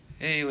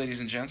Hey, ladies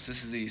and gents,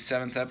 this is the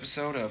seventh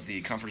episode of the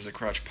Comfort is a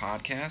Crutch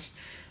podcast.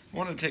 I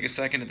wanted to take a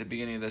second at the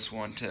beginning of this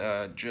one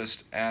to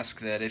just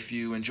ask that if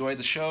you enjoyed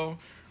the show,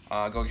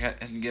 go ahead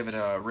and give it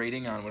a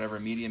rating on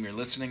whatever medium you're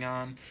listening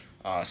on.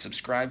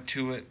 Subscribe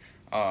to it.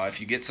 If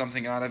you get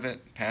something out of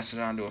it, pass it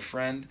on to a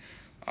friend.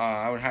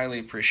 I would highly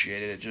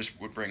appreciate it. It just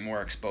would bring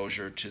more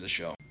exposure to the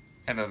show.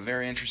 I have a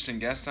very interesting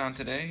guest on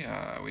today.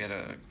 We had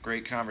a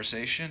great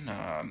conversation.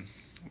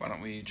 Why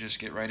don't we just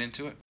get right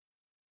into it?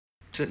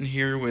 Sitting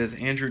here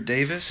with Andrew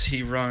Davis.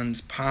 He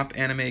runs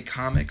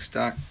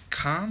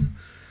popanimecomics.com.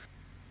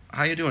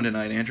 How you doing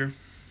tonight, Andrew?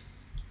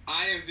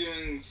 I am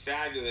doing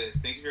fabulous.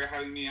 Thank you for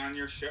having me on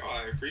your show.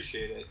 I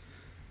appreciate it.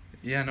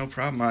 Yeah, no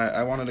problem.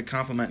 I wanted to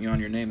compliment you on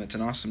your name. That's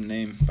an awesome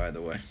name, by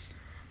the way.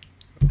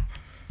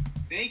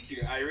 Thank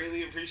you. I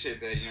really appreciate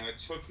that. It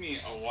took me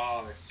a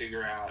while to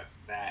figure out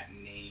that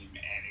name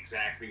and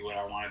exactly what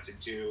I wanted to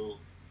do.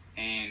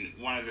 And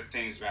one of the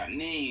things about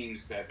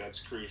names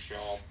that's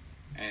crucial,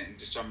 and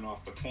just jumping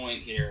off the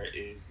point here,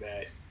 is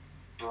that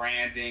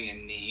branding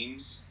and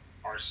names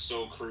are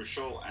so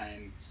crucial.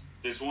 And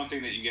there's one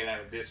thing that you get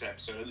out of this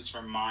episode, at least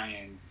from my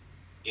end,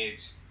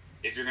 it's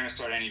if you're going to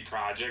start any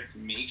project,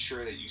 make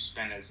sure that you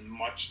spend as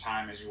much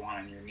time as you want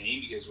on your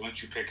name, because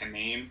once you pick a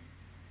name,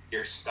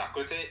 you're stuck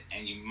with it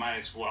and you might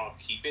as well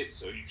keep it.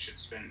 So you should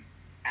spend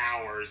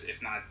hours,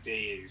 if not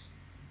days,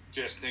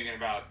 just thinking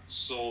about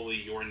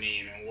solely your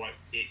name and what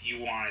you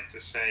want it to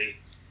say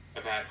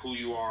about who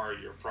you are,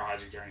 your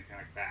project, or anything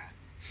like that.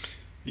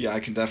 Yeah, I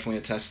can definitely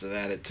attest to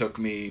that. It took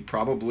me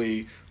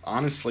probably,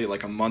 honestly,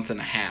 like a month and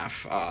a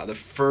half. The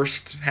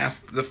first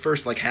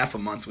like half a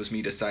month was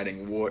me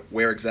deciding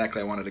where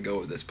exactly I wanted to go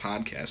with this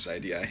podcast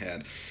idea I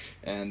had,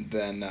 and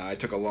then I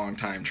took a long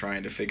time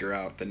trying to figure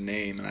out the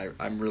name. And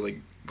I'm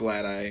really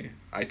glad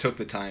I took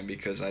the time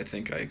because I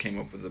think I came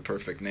up with the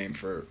perfect name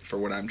for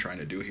what I'm trying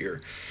to do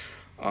here.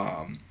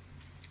 Um,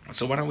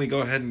 so why don't we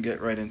go ahead and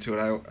get right into it?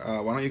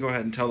 Why don't you go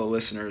ahead and tell the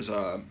listeners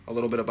a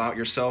little bit about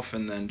yourself,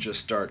 and then just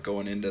start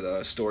going into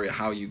the story of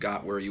how you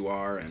got where you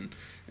are and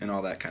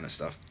all that kind of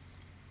stuff.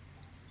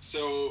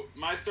 So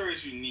my story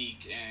is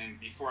unique, and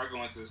before I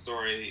go into the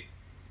story,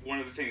 one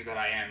of the things that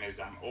I am is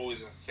I'm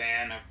always a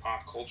fan of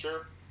pop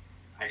culture.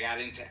 I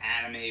got into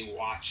anime,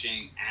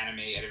 watching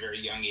anime at a very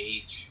young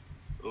age,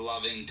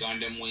 loving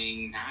Gundam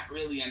Wing, not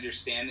really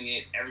understanding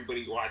it.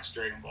 Everybody watched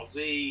Dragon Ball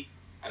Z.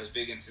 I was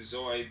big into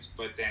Zoids,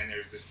 but then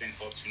there's this thing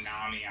called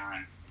Toonami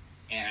on,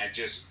 and I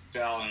just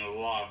fell in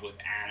love with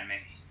anime.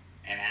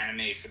 And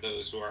anime, for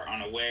those who are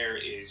unaware,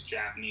 is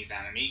Japanese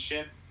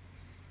animation,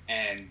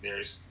 and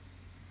there's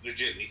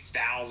legitimately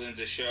thousands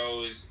of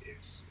shows.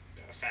 It's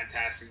a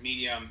fantastic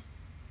medium,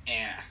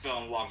 and I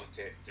fell in love with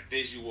it. The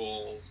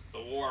visuals,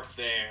 the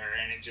warfare,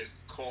 and it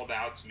just called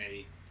out to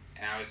me.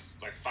 And I was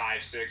like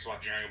 5, 6,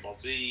 watching Dragon Ball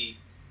Z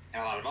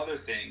and a lot of other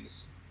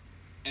things.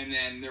 And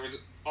then there was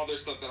other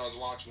stuff that I was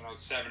watching when I was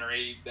 7 or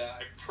 8 that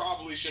I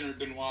probably shouldn't have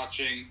been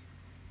watching.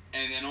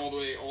 And then all the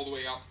way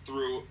up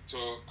through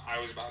to I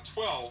was about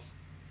 12,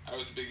 I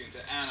was big into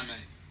anime.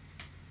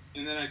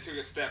 And then I took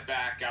a step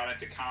back, got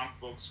into comic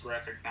books,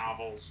 graphic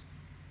novels,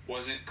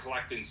 wasn't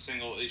collecting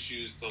single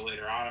issues till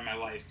later on in my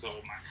life,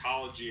 till my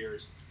college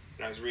years.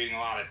 But I was reading a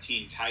lot of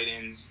Teen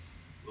Titans,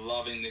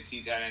 loving the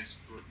Teen Titans,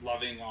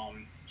 loving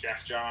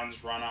Jeff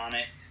Johns' run on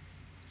it.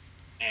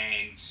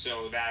 And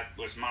so that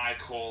was my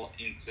call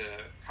into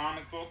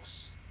comic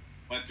books.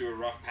 Went through a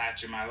rough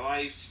patch in my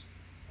life.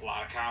 A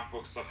lot of comic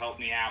book stuff helped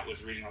me out,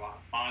 was reading a lot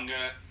of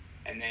manga.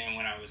 And then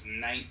when I was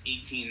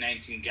 18,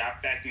 19,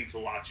 got back into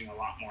watching a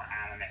lot more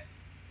anime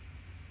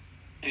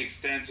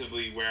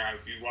extensively, where I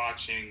would be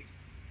watching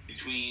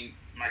between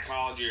my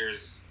college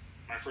years,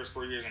 my first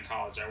 4 years in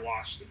college, I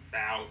watched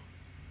about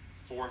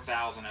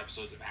 4,000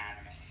 episodes of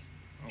anime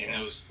Oh in wow.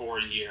 those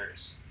 4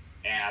 years.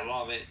 And I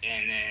love it.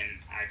 And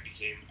then I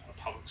became a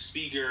public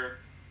speaker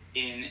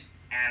in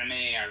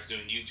anime. I was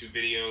doing YouTube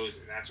videos,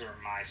 and that's where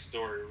my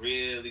story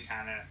really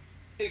kind of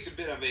takes a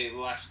bit of a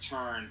left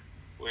turn,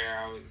 where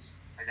I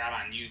got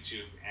on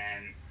YouTube,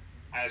 and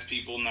as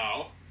people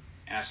know,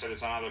 and I've said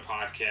this on other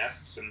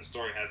podcasts, and the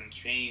story hasn't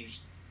changed.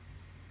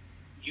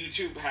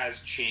 YouTube has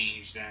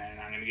changed, and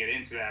I'm going to get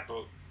into that.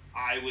 But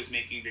I was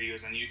making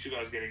videos on YouTube. I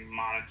was getting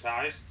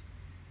monetized,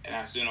 and I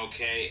was doing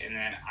okay. And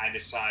then I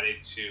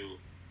decided to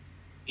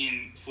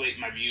inflate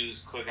my views,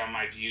 click on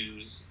my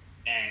views,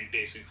 and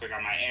basically click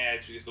on my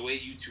ads, because the way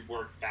YouTube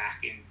worked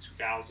back in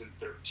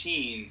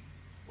 2013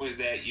 was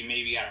that you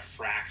maybe got a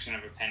fraction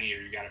of a penny,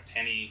 or you got a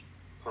penny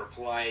per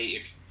play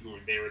if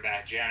they were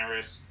that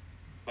generous.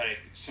 But if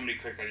somebody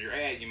clicked on your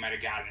ad, you might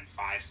have gotten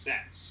 5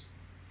 cents.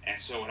 And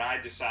so what I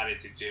decided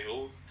to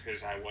do,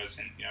 because I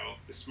wasn't,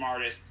 the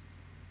smartest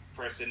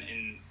person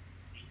in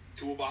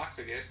toolbox,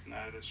 I guess,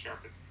 not the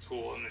sharpest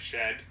tool in the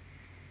shed,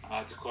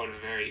 to quote a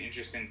very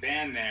interesting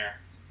band there.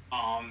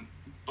 Um,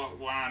 but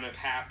what ended up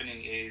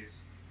happening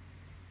is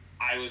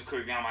I was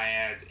clicking on my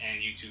ads,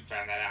 and YouTube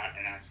found that out,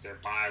 and that's their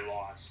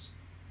bylaws.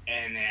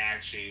 And they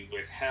actually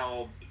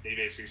withheld. They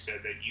basically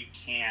said that you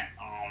can't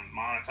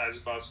monetize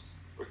with us.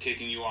 We're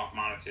kicking you off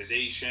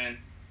monetization.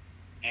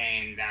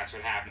 and that's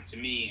what happened to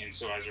me. And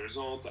so as a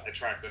result, I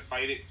tried to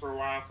fight it for a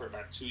while, for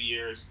about 2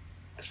 years.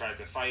 I tried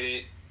to fight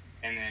it,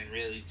 and then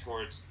really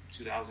towards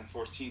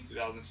 2014,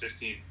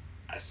 2015,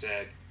 I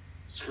said,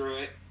 screw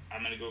it.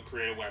 I'm gonna go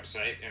create a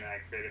website, and I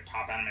created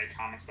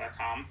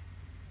PopAnimeComics.com,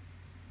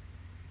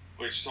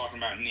 which, talking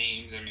about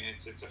names, I mean,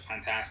 it's a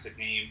fantastic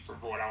name for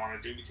what I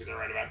want to do, because I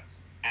write about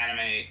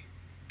anime,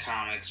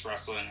 comics,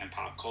 wrestling, and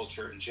pop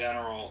culture in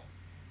general.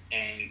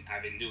 And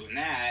I've been doing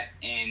that,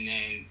 and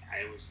then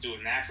I was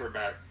doing that for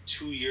about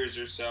 2 years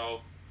or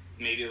so,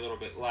 maybe a little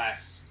bit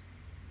less.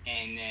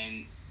 And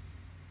then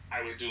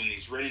I was doing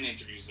these written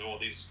interviews with all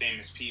these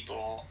famous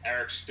people.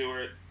 Eric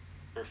Stewart,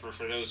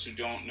 for those who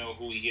don't know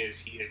who he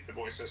is the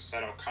voice of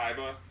Seto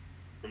Kaiba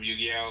from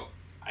Yu-Gi-Oh!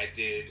 I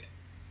did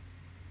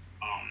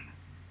um,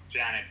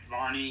 Janet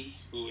Varney,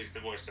 who is the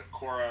voice of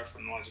Korra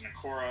from The Legend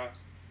of Korra,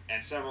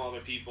 and several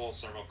other people,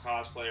 several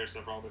cosplayers,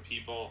 several other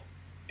people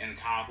in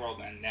the comic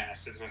world. And then I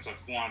said to myself,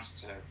 who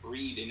wants to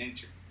read an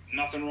interview?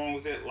 Nothing wrong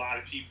with it. A lot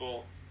of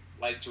people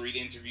like to read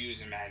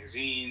interviews in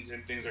magazines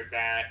and things like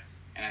that.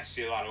 And I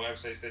see a lot of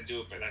websites that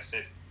do it, but I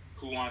said,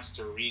 who wants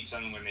to read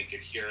something when they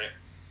could hear it?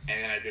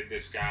 And then I did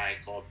this guy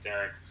called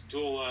Derek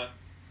Padula,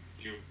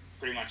 who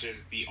pretty much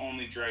is the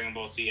only Dragon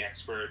Ball Z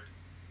expert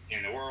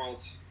in the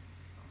world.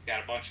 He's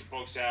got a bunch of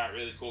books out,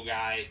 really cool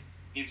guy.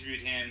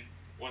 Interviewed him,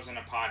 wasn't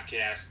a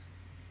podcast.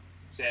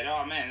 Said,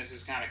 oh man, this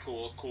is kind of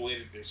cool way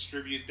to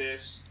distribute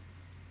this.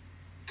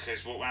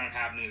 Because what wound up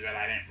happening is that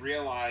I didn't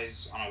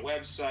realize on a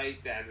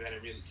website that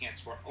it really can't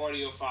support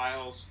audio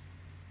files.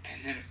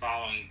 And then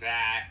following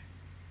that,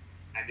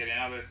 I did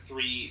another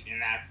three in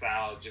that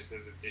style just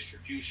as a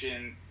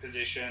distribution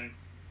position.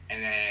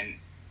 And then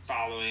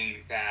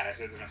following that, I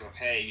said to myself,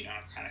 hey,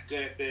 I'm kind of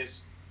good at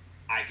this.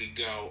 I could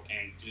go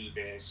and do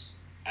this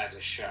as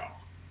a show.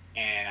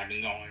 And I've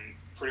been going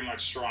pretty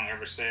much strong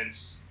ever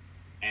since.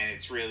 And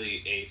it's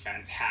really a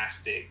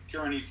fantastic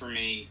journey for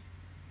me.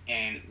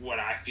 And what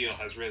I feel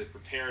has really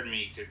prepared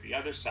me, because the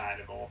other side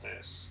of all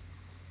this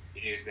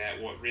is that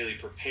what really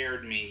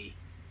prepared me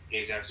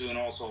is I was doing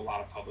also a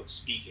lot of public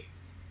speaking.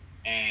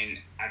 And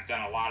I've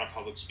done a lot of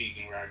public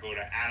speaking where I go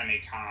to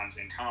anime cons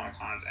and comic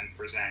cons and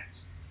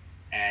present,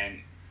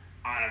 and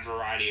on a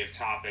variety of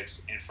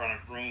topics in front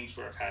of rooms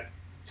where I've had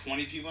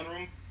 20 people in a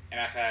room, and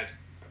I've had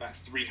about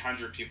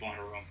 300 people in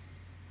a room.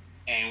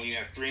 And when you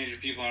have 300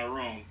 people in a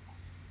room,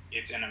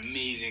 it's an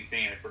amazing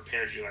thing, and it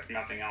prepares you like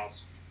nothing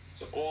else.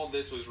 So all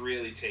this was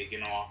really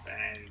taken off,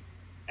 and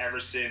ever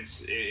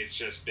since, it's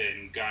just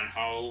been gun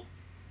ho,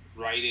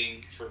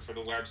 writing for the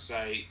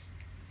website,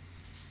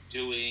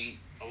 doing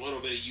a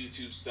little bit of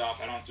YouTube stuff.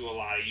 I don't do a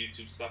lot of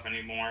YouTube stuff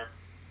anymore,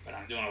 but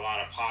I'm doing a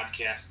lot of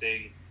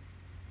podcasting,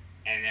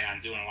 and then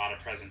I'm doing a lot of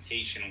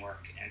presentation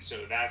work. And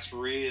so that's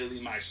really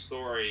my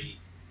story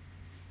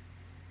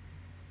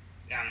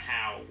on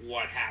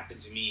what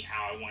happened to me,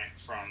 how I went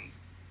from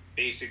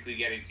basically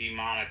getting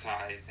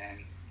demonetized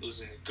and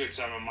losing a good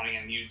sum of money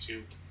on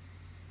YouTube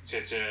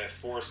to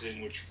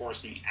forcing, which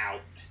forced me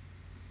out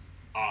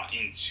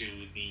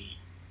into the,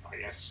 I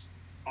guess,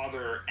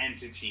 other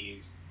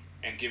entities.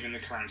 And given the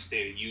current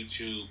state of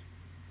YouTube,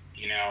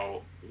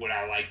 would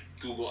I like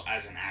Google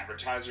as an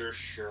advertiser?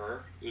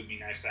 Sure. It would be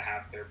nice to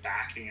have their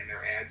backing and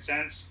their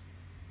AdSense,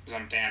 because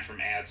I'm banned from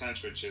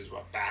AdSense, which is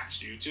what backs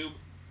YouTube.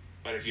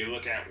 But if you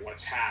look at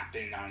what's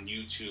happened on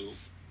YouTube,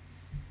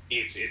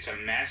 it's a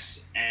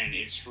mess, and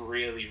it's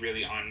really,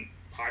 really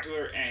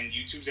unpopular. And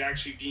YouTube's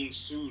actually being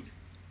sued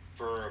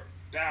for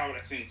about,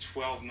 I think,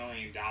 $12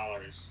 million.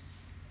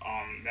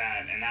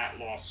 That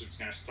lawsuit's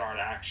going to start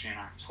actually in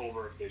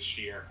October of this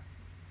year,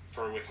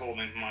 for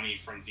withholding money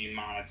from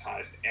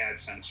demonetized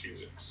AdSense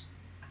users.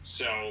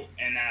 So,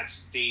 and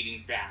that's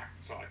dating back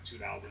to like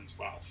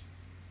 2012.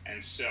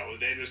 And so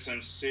there's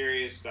some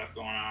serious stuff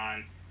going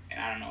on,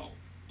 and I don't know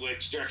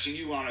which direction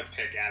you want to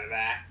pick out of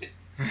that.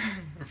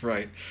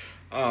 Right.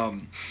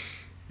 Um,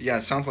 yeah,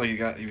 it sounds like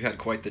you had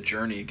quite the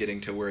journey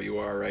getting to where you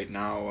are right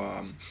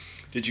now.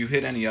 Did you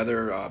hit any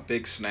other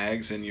big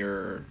snags in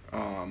your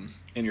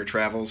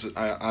travels?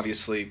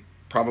 Obviously,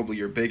 probably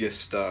your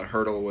biggest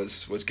hurdle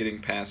was getting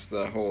past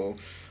the whole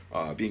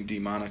being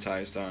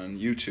demonetized on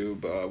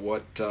YouTube.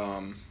 What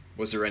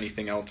was there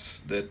anything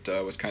else that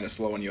was kind of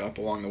slowing you up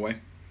along the way?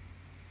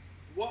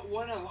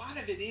 What a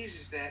lot of it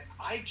is that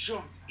I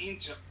jumped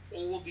into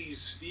all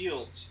these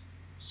fields.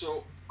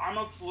 So I'm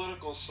a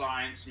political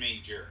science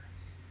major.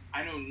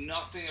 I know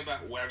nothing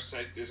about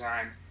website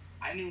design.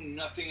 I knew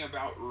nothing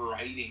about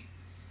writing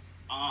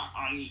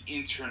on the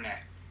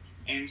internet.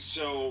 And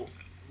so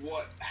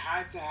what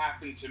had to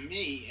happen to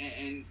me,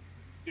 and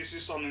this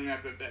is something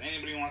that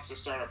anybody wants to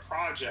start a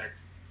project,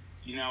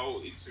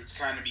 it's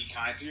kind of be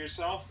kind to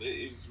yourself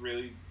is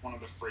really one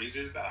of the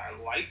phrases that I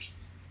like.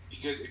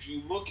 Because if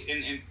you look,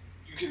 and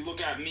you can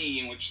look at me,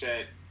 in which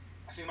that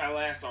I think my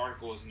last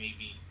article was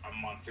maybe a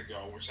month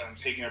ago, which I'm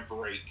taking a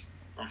break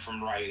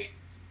from writing.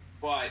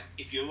 But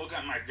if you look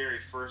at my very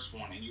first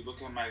one and you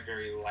look at my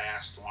very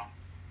last one,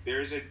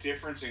 there's a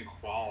difference in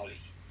quality,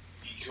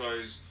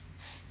 because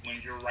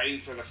when you're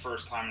writing for the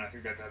first time, and I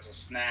think that that's a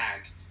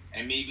snag,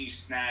 And maybe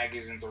snag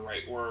isn't the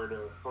right word,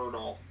 or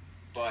hurdle,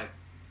 but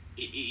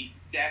it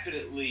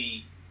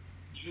definitely,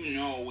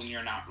 when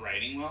you're not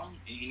writing well,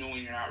 and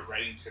when you're not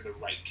writing to the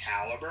right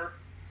caliber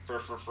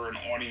for an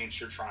audience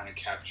you're trying to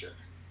capture.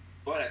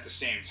 But at the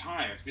same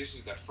time, if this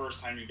is the first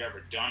time you've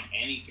ever done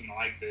anything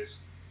like this,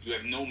 you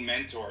have no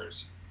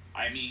mentors.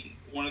 I mean,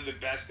 one of the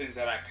best things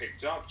that I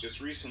picked up just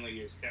recently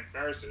is Tim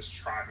Ferriss's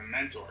Tribe of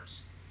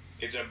Mentors.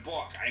 It's a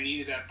book. I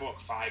needed that book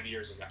 5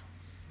 years ago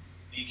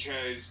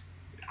because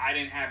I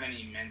didn't have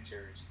any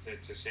mentors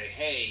to say,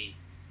 hey,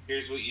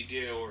 here's what you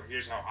do, or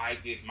here's how I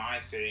did my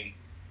thing.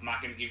 I'm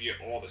not going to give you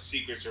all the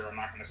secrets, or I'm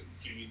not going to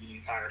give you the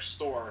entire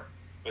store,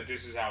 but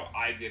this is how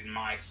I did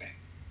my thing.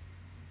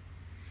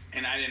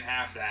 And I didn't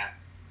have that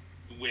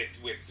with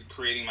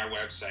creating my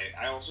website.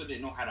 I also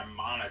didn't know how to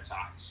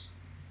monetize.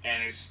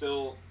 And it's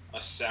still a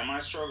semi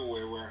struggle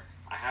where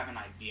I have an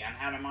idea on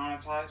how to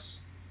monetize.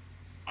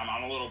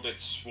 I'm a little bit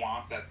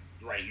swamped at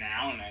right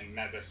now, and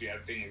then that's the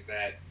other thing is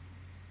that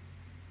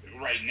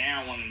right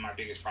now, one of my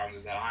biggest problems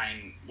is that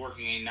I'm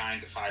working a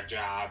 9 to 5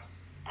 job.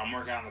 I'm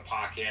working on the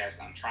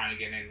podcast. I'm trying to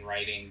get in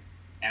writing,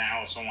 and I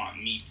also want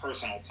me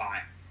personal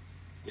time,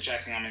 which I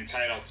think I'm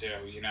entitled to.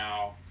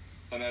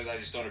 Sometimes I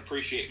just don't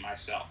appreciate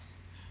myself.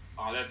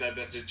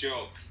 That's a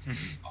joke.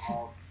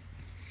 uh,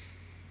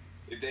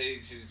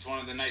 it's one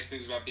of the nice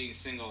things about being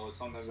single is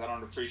sometimes I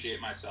don't appreciate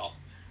myself.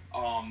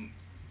 Um,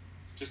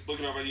 just look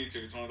it up on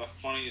YouTube. It's one of the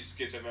funniest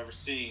skits I've ever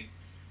seen.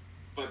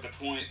 But the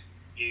point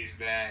is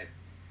that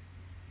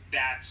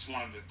that's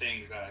one of the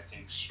things that I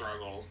think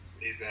struggles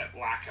is that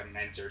lack of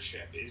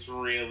mentorship is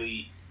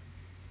really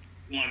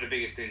one of the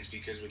biggest things,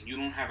 because when you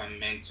don't have a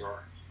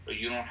mentor or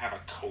you don't have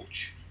a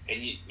coach,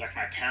 and like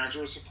my parents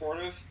were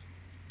supportive,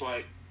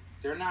 but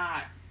they're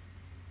not.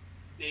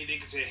 They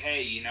could say,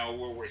 hey,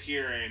 we're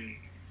here and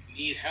you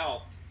need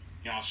help.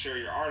 I'll share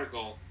your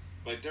article,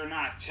 but they're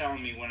not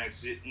telling me when it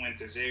went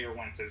to zig or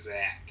went to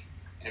zag,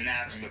 and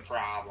that's the Right.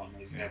 problem.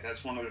 Is Yeah.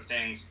 that's one of the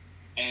things.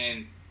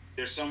 And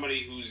there's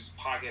somebody whose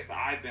podcast that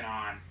I've been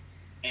on,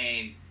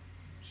 and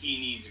he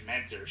needs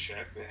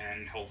mentorship,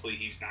 and hopefully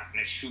he's not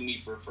going to shoot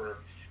me for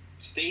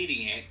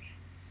stating it,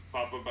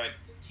 but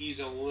he's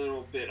a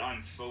little bit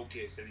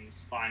unfocused and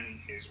he's finding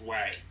his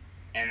way,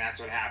 and that's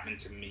what happened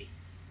to me.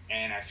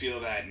 And I feel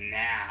that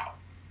now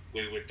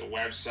with the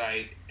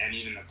website and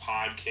even the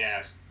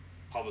podcast,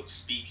 public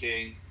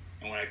speaking,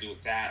 and what I do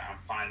with that, I'm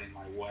finding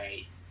my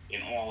way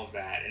in all of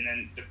that. And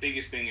then the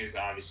biggest thing is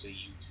obviously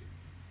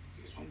YouTube,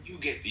 because when you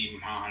get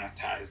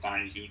demonetized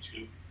on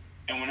YouTube,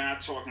 and we're not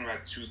talking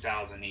about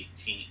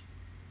 2018,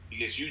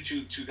 because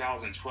YouTube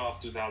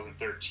 2012,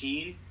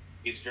 2013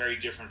 is very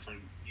different from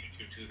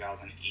YouTube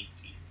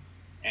 2018.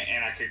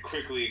 And I could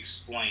quickly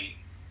explain.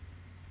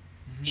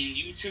 Mm-hmm. In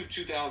YouTube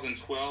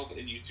 2012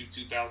 and YouTube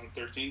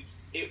 2013,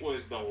 it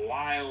was the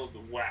Wild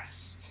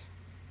West,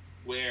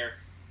 where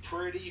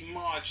pretty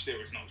much there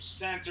was no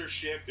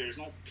censorship, there was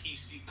no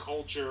PC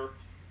culture.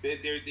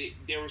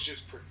 There was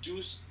just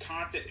produced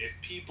content. If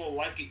people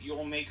like it,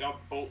 you'll make a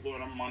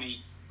boatload of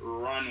money,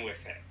 run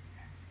with it.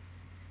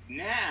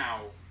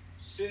 Now,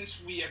 since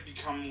we have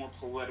become more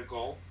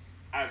political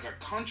as a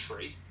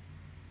country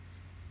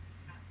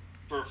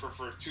for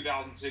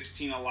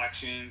 2016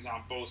 elections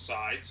on both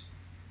sides,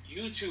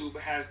 YouTube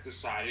has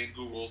decided,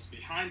 Google's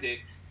behind it,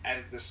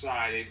 has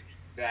decided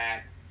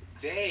that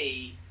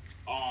they,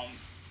 um,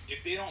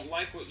 if they don't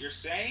like what you're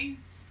saying,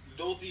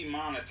 they'll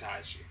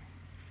demonetize you.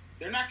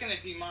 They're not going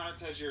to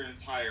demonetize your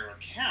entire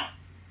account.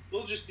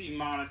 They'll just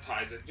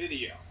demonetize a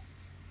video.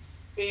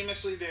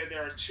 Famously,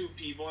 there are two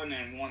people, and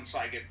then one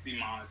side gets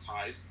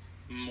demonetized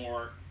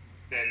more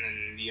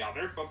than the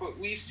other. But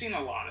we've seen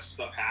a lot of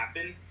stuff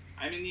happen.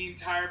 I mean, the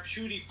entire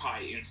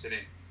PewDiePie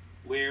incident,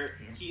 where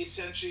Yeah. he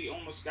essentially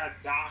almost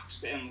got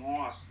doxxed and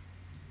lost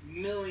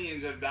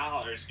millions of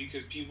dollars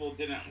because people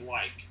didn't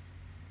like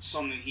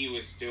something he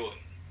was doing.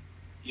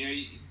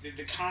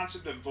 The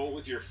concept of vote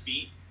with your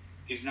feet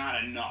is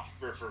not enough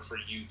for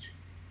YouTube.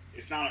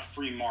 It's not a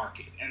free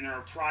market, and they're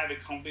a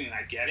private company, and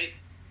I get it.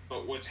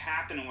 But what's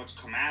happened and what's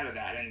come out of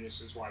that, and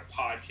this is why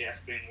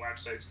podcasting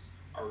websites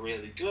are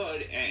really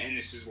good, and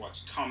this is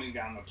what's coming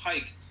down the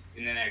pike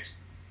in the next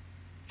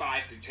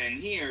 5 to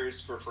 10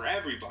 years for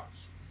everybody,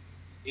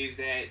 is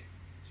that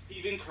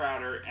Steven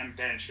Crowder and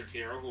Ben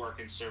Shapiro, who are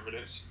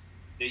conservatives,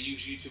 they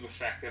use YouTube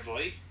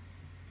effectively.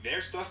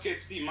 Their stuff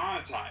gets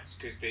demonetized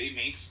because they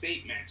make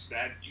statements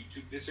that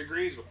YouTube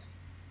disagrees with.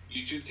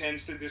 YouTube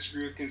tends to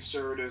disagree with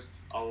conservatives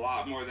a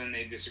lot more than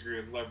they disagree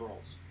with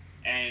liberals,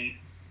 and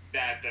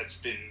that's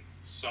been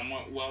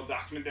somewhat well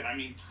documented. I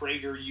mean,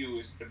 PragerU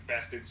is the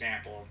best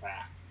example of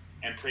that,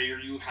 and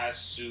PragerU has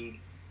sued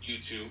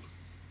YouTube,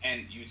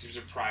 and YouTube's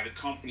a private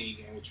company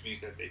again, which means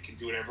that they can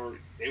do whatever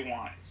they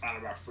want. It's not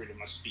about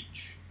freedom of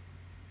speech.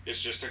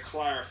 Just to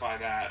clarify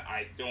that,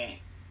 I don't.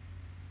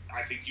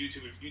 I think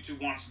YouTube, if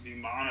YouTube wants to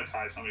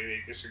demonetize somebody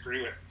they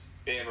disagree with,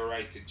 they have a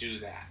right to do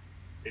that.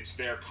 It's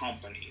their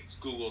company. It's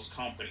Google's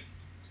company.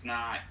 It's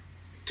not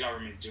the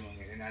government doing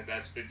it, and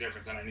that's the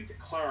difference. And I need to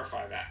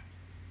clarify that.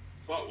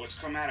 But what's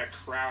come out of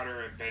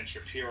Crowder and Ben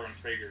Shapiro and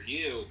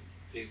PragerU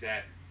is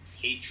that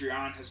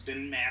Patreon has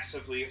been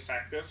massively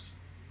effective,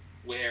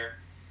 where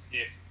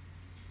if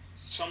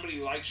somebody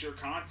likes your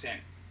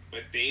content,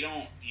 but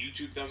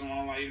YouTube doesn't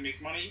want to allow you to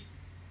make money,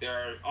 there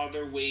are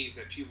other ways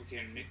that people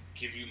can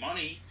give you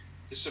money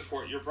to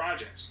support your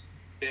projects.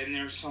 Then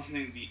there's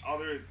the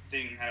other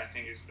thing that I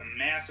think is the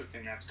massive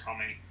thing that's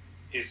coming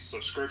is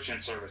subscription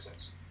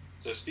services.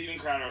 So Steven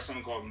Crowder has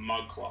something called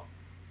Mug Club.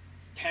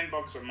 It's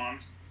 $10 a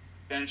month.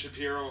 Ben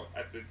Shapiro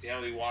at the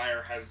Daily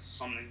Wire has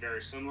something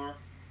very similar,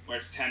 where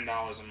it's $10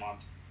 a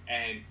month,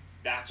 and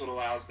that's what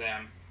allows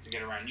them to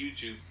get around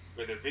YouTube,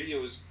 where their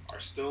videos are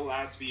still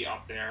allowed to be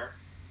up there.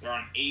 They're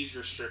on age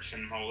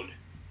restriction mode,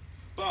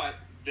 but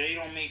they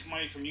don't make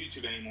money from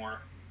YouTube anymore.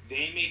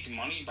 They make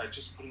money by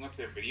just putting up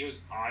their videos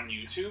on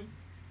YouTube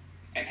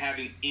and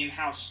having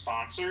in-house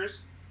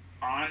sponsors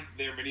on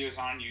their videos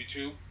on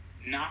YouTube,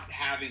 not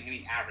having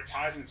any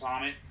advertisements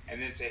on it,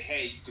 and then say,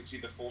 hey, you can see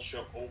the full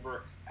show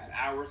over at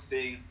our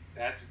thing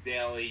that's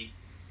daily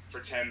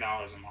for $10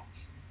 a month.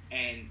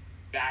 And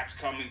that's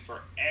coming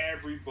for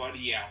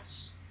everybody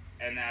else,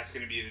 and that's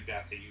going to be the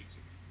death of YouTube.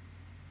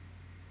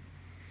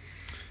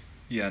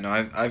 Yeah, no,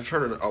 I've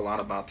heard a lot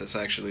about this.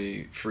 I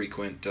actually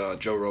frequent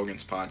Joe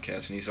Rogan's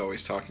podcast, and he's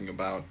always talking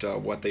about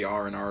what they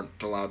are and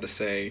aren't allowed to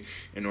say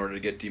in order to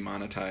get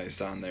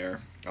demonetized on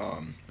there.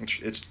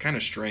 It's kind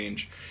of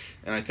strange,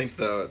 and I think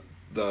the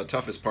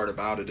toughest part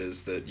about it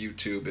is that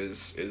YouTube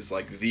is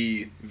like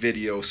the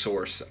video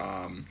source.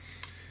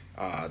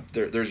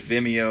 There's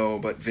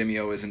Vimeo, but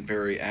Vimeo isn't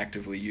very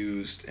actively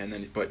used, and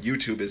then but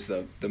YouTube is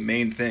the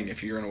main thing.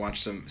 If you're going to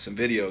watch some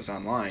videos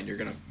online, you're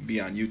going to be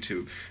on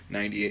YouTube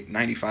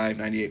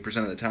 98%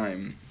 of the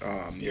time.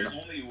 There's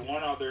only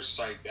one other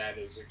site that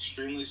is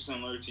extremely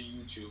similar to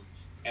YouTube,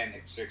 and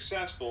it's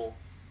successful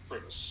for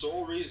the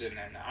sole reason,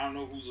 and I don't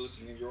know who's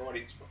listening in your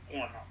audience, but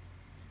Pornhub.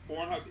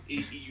 Pornhub,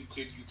 you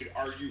could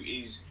argue,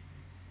 is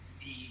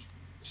the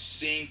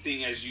same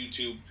thing as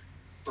YouTube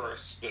for a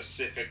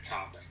specific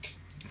topic.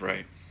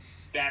 Right.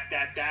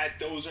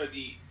 Those are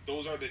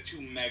the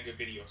two mega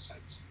video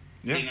sites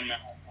Yeah. in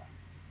America,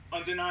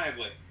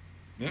 undeniably.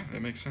 Yeah,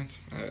 that makes sense.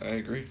 I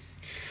agree.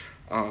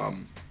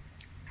 Um,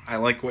 I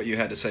like what you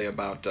had to say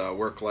about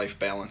work-life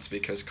balance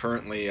because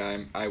currently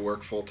I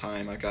work full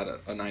time. I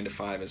got a 9 to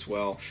 5 as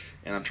well,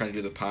 and I'm trying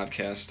to do the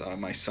podcast.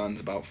 My son's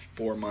about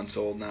 4 months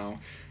old now,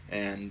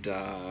 and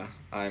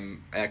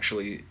I'm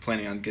actually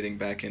planning on getting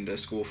back into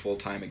school full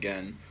time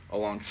again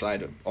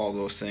alongside of all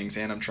those things.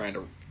 And I'm trying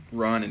to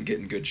run and get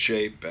in good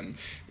shape and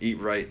eat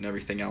right and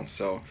everything else.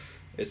 So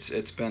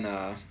it's been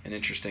an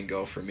interesting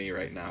go for me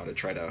right now to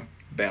try to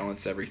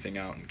balance everything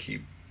out and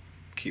keep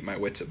my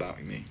wits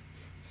about me.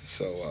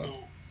 So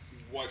So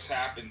what's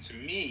happened to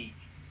me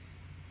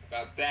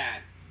about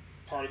that,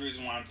 part of the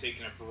reason why I'm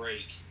taking a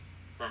break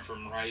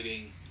from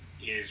writing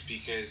is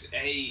because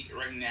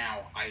right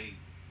now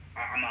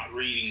I'm not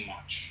reading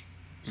much.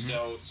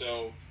 mhm.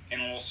 So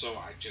and also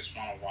I just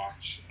want to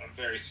watch a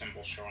very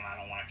simple show, and I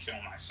don't want to kill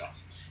myself.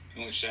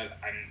 In which that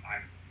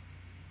I'm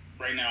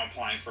right now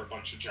applying for a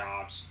bunch of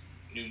jobs,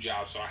 new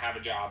jobs. So I have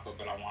a job,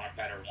 but I want a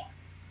better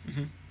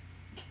one.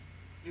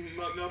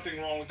 Mhm.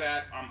 Nothing wrong with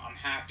that. I'm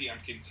happy. I'm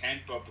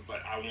content,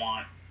 but I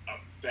want a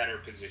better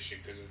position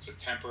because it's a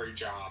temporary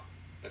job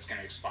that's going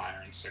to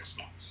expire in 6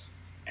 months.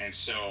 And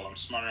so I'm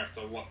smart enough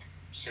to look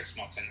 6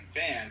 months in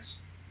advance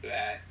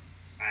that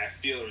I have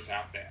feelers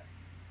out there.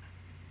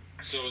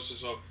 So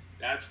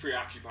that's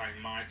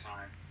preoccupying my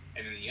time.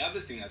 And then the other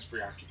thing that's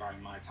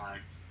preoccupying my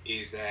time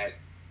is that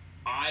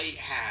I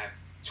have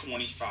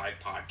 25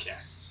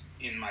 podcasts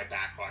in my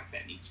backlog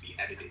that need to be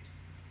edited.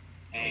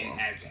 Oh And well.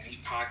 as any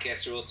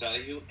podcaster will tell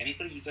you,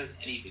 anybody who does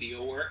any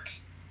video work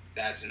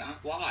that's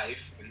not live,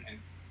 and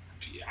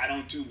I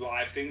don't do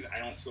live things, I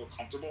don't feel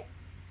comfortable.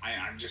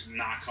 I'm just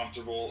not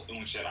comfortable in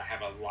which that I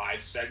have a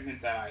live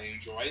segment that I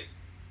enjoy,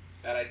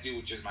 that I do,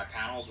 which is my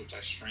panels, which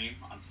I stream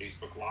on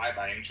Facebook Live.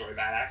 I enjoy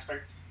that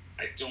aspect.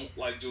 I don't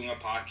like doing a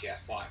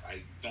podcast live.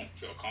 I don't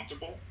feel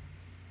comfortable,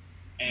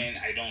 Yeah. and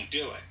I don't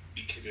do it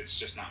because it's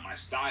just not my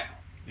style.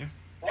 Yeah.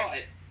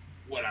 But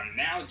what I'm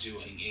now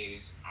doing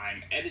is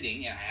I'm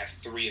editing, and I have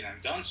 3 of them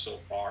done so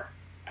far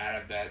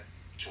out of that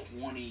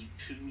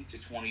 22 to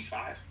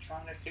 25,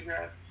 trying to figure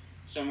out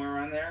somewhere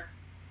around there,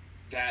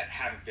 that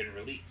haven't been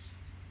released.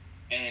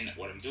 And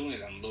what I'm doing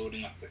is I'm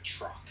loading up the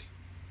truck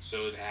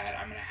so that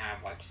I'm going to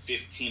have like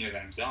 15 of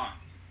them done.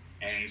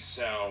 And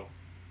so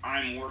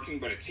I'm working,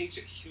 but it takes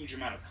a huge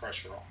amount of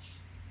pressure off.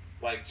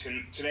 Like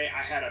today,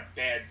 I had a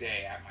bad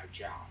day at my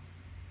job.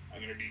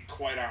 I'm going to be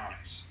quite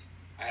honest.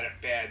 I had a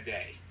bad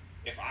day.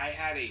 If I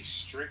had a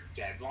strict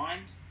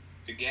deadline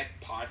to get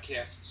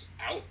podcasts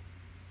out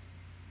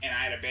and I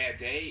had a bad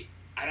day,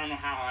 I don't know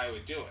how I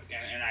would do it.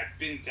 And I've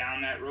been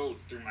down that road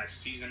through my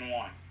season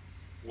 1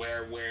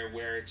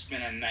 where it's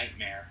been a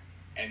nightmare.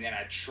 And then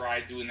I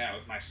tried doing that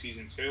with my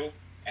season 2,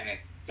 and it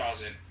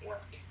doesn't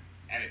work.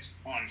 And it's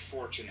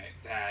unfortunate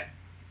that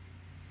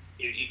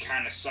it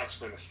kind of sucks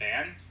for the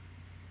fan,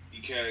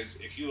 because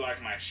if you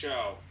like my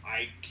show,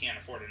 I can't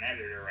afford an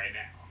editor right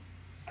now.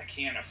 I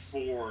can't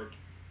afford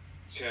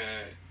to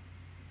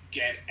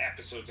get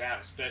episodes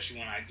out, especially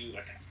when I do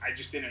I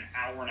just did an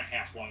hour and a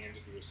half long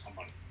interview with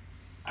somebody.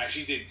 I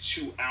actually did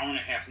 2 hour and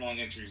a half long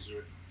interviews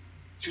with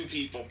two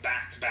people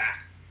back to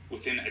back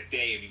within a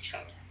day of each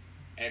other.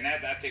 And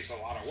that takes a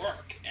lot of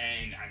work.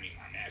 And I mean,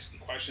 I'm asking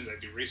questions, I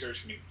do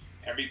research. I mean,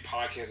 every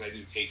podcast I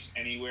do takes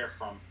anywhere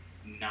from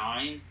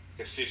 9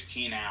 to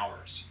 15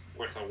 hours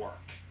worth of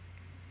work.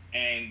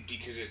 And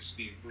because it's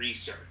the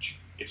research,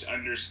 it's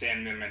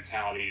understanding the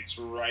mentality, it's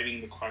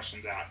writing the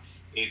questions out,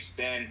 it's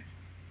then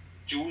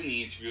doing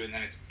the interview, and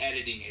then it's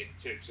editing it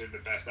to the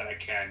best that I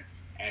can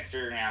and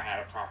figuring out how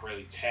to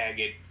properly tag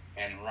it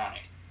and run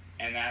it.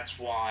 And that's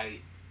why,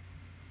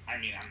 I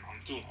mean,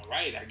 I'm doing all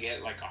right. I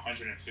get like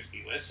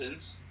 150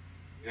 listens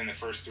within the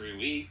first 3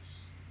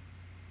 weeks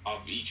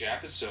of each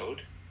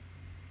episode,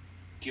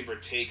 give or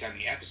take on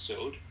the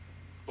episode.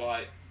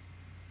 But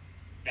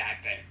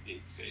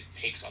it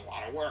takes a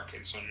lot of work,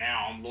 and so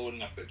now I'm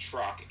loading up the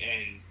truck,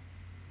 and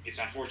it's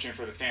unfortunate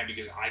for the fan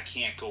because I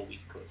can't go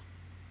weekly.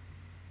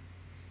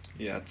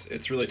 Yeah,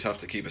 it's really tough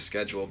to keep a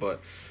schedule,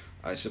 but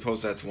I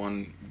suppose that's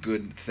one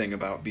good thing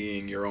about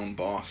being your own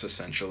boss,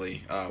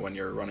 essentially, when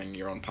you're running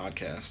your own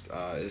podcast,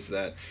 is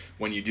that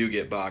when you do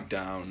get bogged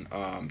down,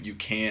 you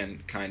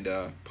can kind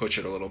of push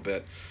it a little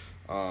bit,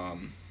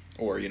 um,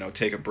 or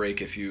take a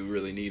break if you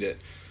really need it.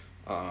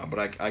 But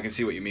I can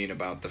see what you mean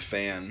about the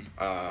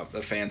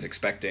fans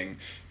expecting,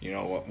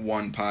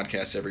 one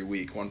podcast every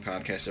week, one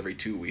podcast every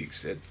 2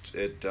 weeks.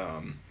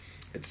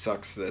 It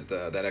sucks that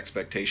that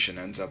expectation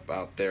ends up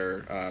out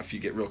there if you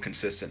get real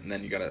consistent, and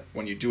then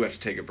when you do have to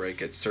take a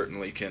break, it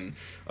certainly can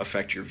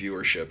affect your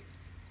viewership.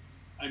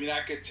 I mean,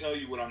 I could tell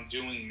you what I'm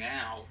doing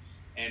now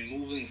and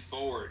moving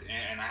forward,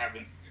 and I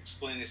haven't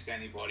explained this to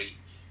anybody,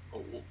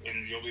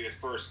 and you'll be the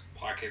first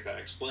podcast that I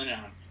explain it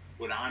on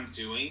what I'm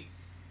doing.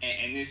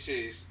 And this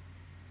is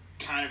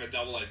kind of a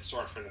double-edged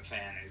sword for the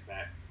fan, is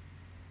that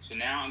so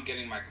now I'm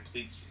getting my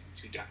complete season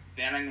 2 done.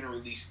 Then I'm going to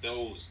release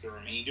the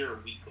remainder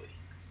weekly.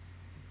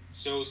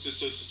 So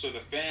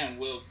the fan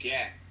will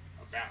get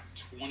about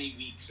 20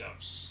 weeks of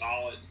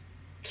solid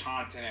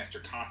content after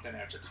content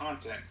after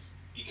content,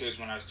 because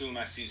when I was doing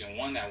my season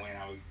 1 that way and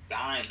I was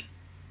dying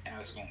and I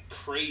was going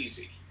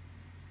crazy,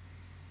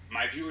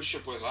 my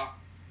viewership was up.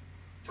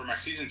 For my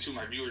season 2,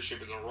 my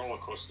viewership is a roller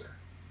coaster.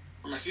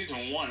 For my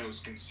season 1, it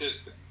was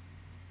consistent.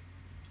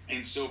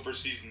 And so for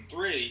season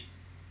 3,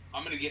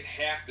 I'm going to get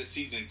half the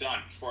season done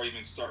before I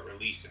even start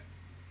releasing.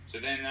 So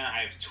then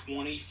I have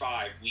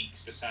 25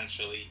 weeks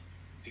essentially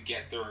to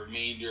get the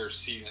remainder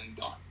season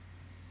done.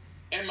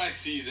 And my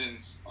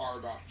seasons are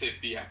about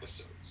 50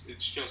 episodes.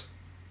 It's just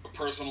a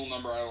personal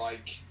number I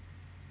like.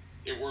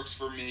 It works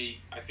for me.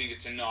 I think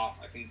it's enough.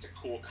 I think it's a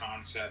cool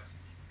concept.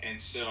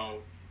 And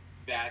so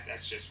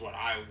that's just what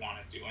I want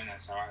to do, and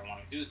that's how I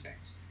want to do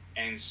things.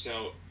 And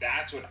so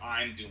that's what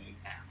I'm doing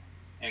now.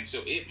 And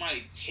so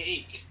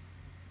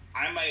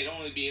I might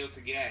only be able to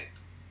get,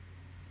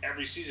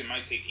 every season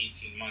might take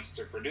 18 months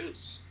to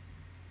produce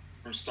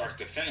from start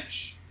to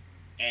finish.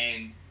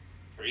 And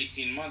for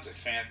 18 months, a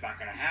fan's not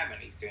going to have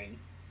anything.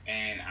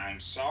 And I'm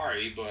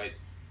sorry, but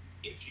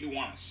if you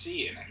want to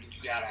see it, I mean,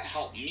 you got to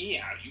help me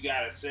out. You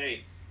got to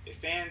say,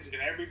 if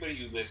everybody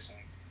who listened,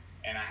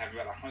 and I have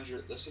about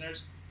 100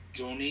 listeners,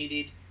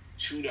 donated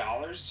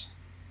 $2,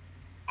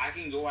 I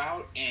can go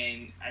out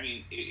and, I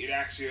mean, it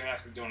actually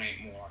has to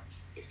donate more.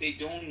 If they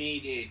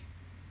donated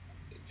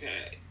to,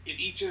 if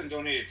each of them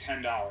donated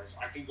 $10,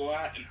 I could go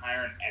out and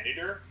hire an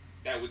editor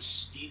that would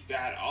speed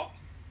that up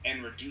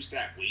and reduce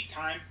that wait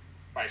time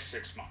by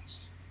 6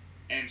 months.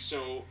 And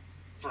so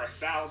for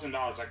 $1,000,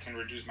 I can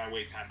reduce my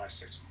wait time by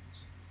 6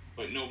 months.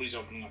 But nobody's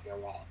opening up their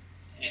wallet.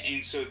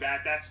 And so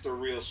that's the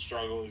real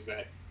struggle, is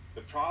that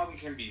the problem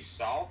can be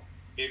solved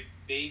if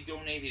they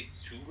donated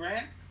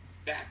 $2,000.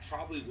 That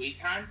probably wait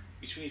time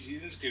between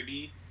seasons could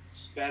be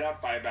sped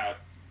up by about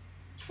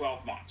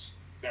 12 months.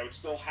 Because I would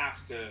still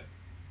have to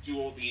do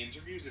all the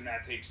interviews, and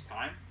that takes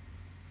time,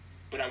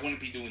 but I wouldn't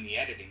be doing the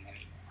editing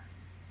anymore.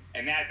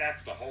 And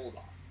that's the hold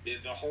up.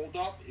 The hold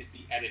up is the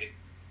editing.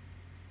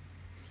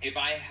 If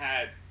I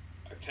had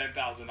a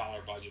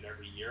 $10,000 budget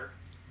every year,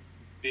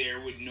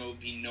 there would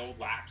be no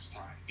lapse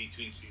time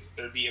between seasons.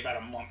 There'd be about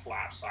a month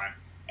lapse time.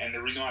 And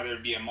the reason why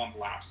there'd be a month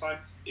lapse time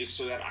is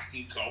so that I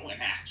can go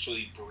and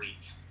actually breathe.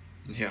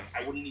 Yeah.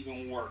 I wouldn't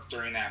even work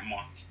during that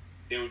month.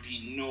 There would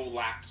be no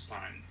lapse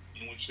time,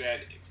 in which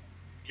that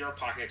if you're a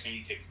podcast and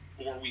you take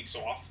 4 weeks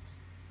off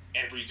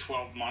every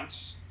 12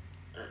 months,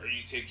 or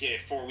you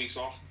take 4 weeks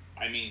off,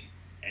 I mean,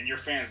 and your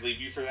fans leave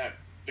you for that,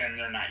 then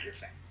they're not your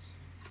fans.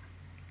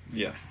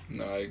 Yeah,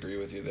 no, I agree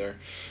with you there.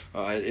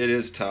 It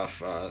is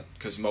tough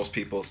because most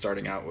people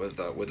starting out with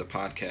a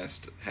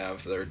podcast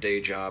have their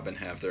day job and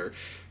have their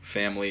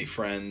family,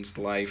 friends,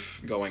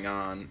 life going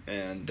on,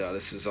 and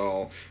this is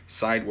all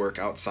side work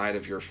outside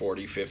of your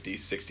 40, 50,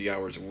 60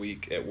 hours a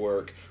week at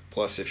work.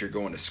 Plus, if you're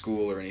going to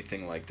school or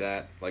anything like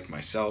that, like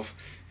myself,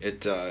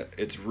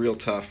 it's real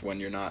tough when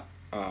you're not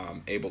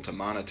able to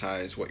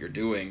monetize what you're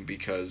doing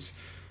because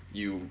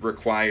you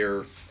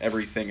require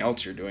everything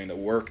else you're doing, the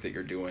work that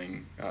you're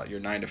doing, your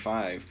 9 to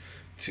 5,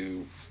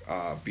 to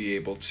be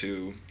able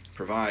to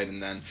provide,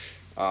 and then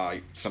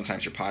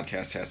sometimes your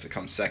podcast has to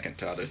come second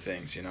to other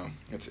things.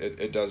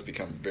 It does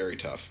become very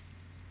tough.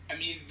 I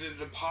mean,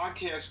 the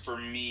podcast for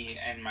me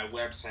and my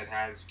website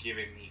has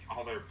given me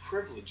other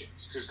privileges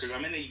because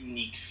I'm in a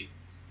unique field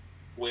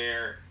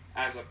where,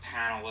 as a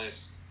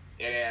panelist,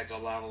 it adds a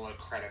level of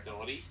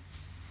credibility.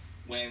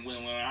 When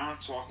I'm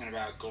talking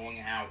about going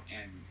out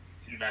and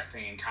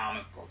investing in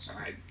comic books, and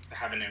I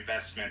have an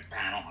investment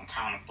panel on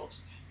comic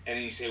books, and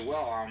then you say,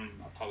 well, I'm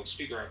a public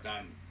speaker. I've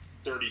done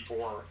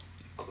 34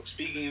 public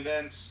speaking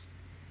events.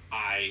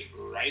 I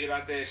write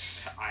about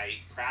this, I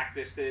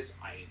practice this,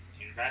 I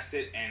invest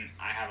it, and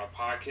I have a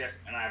podcast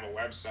and I have a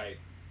website.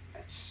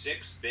 That's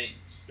six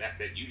things that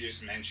you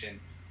just mentioned,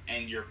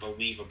 and you're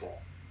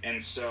believable.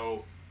 And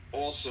so,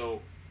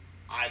 also,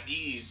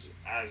 these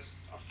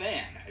as a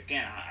fan,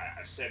 again,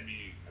 I said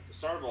at the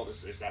start of all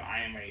this is that I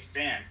am a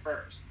fan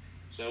first.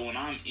 So when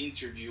I'm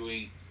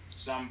interviewing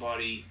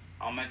somebody,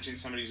 I'll mention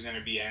somebody who's going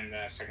to be in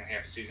the second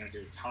half of season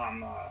two,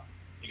 Tom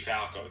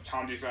DeFalco.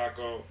 Tom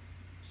DeFalco,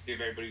 to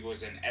give everybody,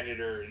 was an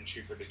editor in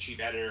chief or the chief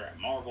editor at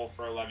Marvel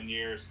for 11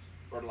 years,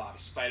 wrote a lot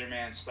of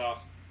Spider-Man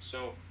stuff.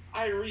 So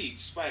I read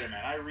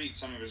Spider-Man. I read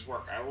some of his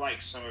work. I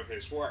like some of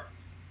his work.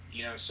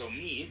 So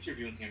me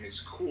interviewing him is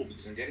cool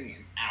because I'm getting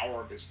an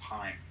hour of his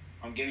time.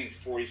 I'm getting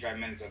 45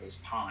 minutes of his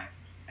time.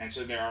 And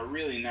so there are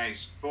really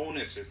nice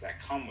bonuses that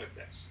come with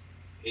this.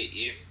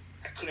 If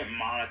I couldn't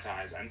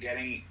monetize, I'm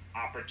getting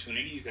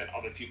opportunities that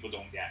other people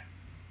don't get.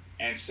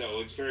 And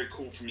so it's very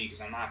cool for me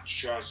because I'm not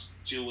just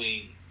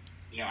doing,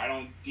 I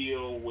don't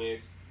deal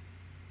with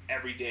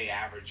everyday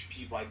average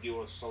people. I deal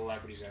with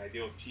celebrities and I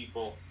deal with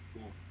people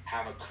who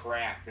have a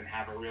craft and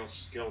have a real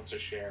skill to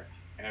share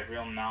and have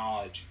real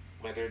knowledge,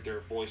 whether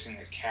they're voicing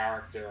a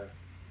character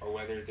or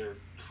whether they're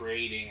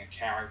creating a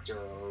character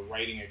or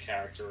writing a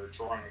character or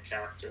drawing a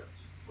character,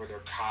 or they're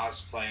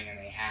cosplaying and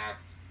they have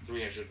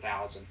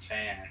 300,000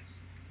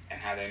 fans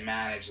and how they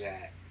manage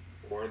that,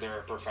 or they're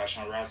a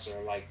professional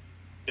wrestler. Like,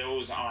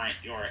 those aren't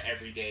your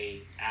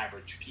everyday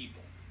average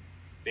people.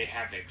 They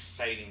have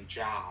exciting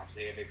jobs,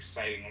 they have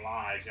exciting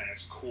lives, and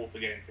it's cool to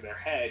get into their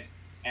head.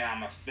 And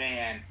I'm a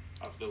fan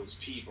of those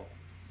people.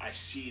 I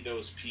see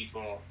those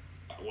people,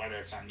 whether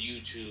it's on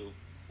YouTube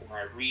or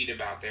I read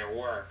about their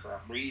work or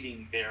I'm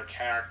reading their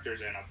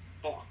characters in a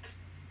book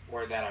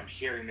or that I'm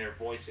hearing their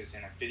voices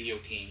in a video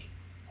game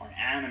or an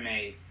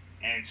anime.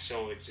 And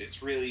so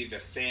it's really the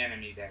fan of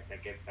me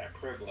that gets that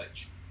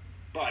privilege.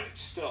 But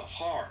it's still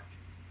hard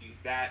because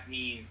that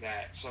means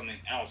that something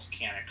else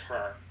can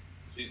occur.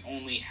 So you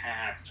only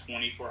have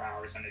 24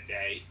 hours in a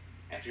day.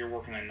 And if you're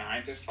working a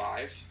 9 to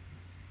 5,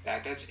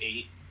 that's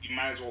 8. You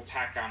might as well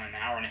tack on an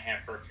hour and a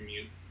half for a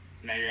commute.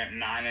 So now you're at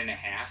 9.5.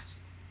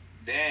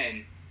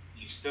 Then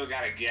you still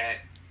gotta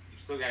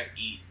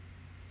eat.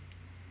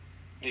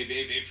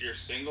 If you're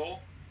single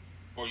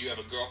or you have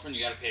a girlfriend,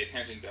 you gotta pay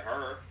attention to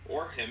her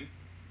or him.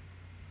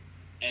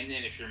 And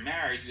then if you're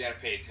married, you gotta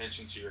pay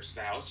attention to your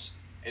spouse.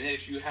 And then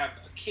if you have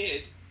a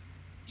kid,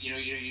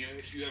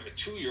 if you have a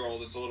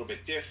 2-year-old, it's a little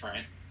bit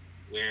different,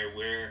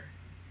 where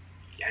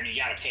I mean,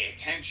 you got to pay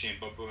attention,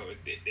 but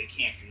they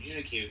can't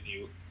communicate with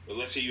you. But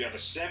let's say you have a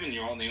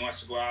 7-year-old and he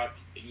wants to go out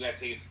and you got to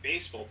take it to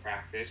baseball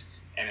practice,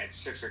 and it's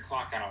 6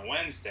 o'clock on a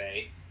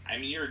Wednesday. I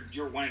mean,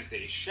 your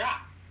Wednesday is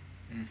shot.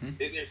 Mm-hmm.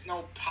 There's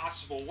no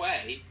possible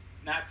way.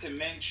 Not to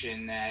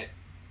mention that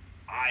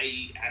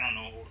I don't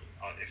know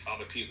if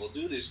other people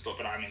do this,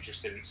 but I'm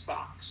interested in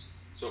stocks.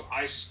 So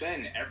I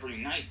spend every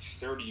night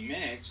 30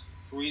 minutes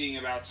reading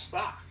about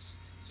stocks.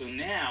 So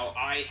now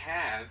I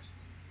have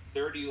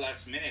 30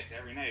 less minutes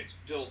every night. It's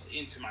built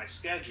into my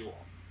schedule.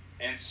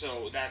 And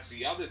so that's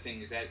the other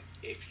thing, is that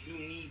if you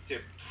need to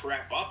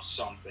prep up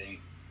something,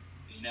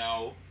 you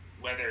know,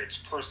 whether it's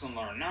personal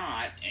or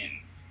not, and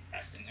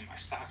investing in my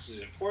stocks is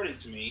important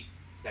to me,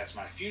 that's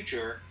my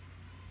future,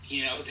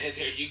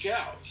 there you go.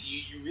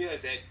 You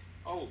realize that,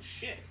 oh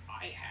shit,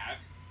 I have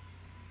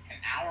an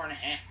hour and a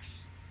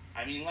half.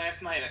 I mean,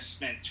 last night I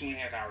spent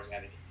 2.5 hours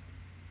editing.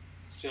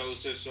 So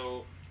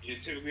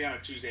typically on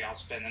a Tuesday I'll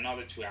spend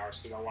another 2 hours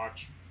because I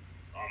watch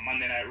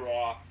Monday Night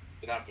Raw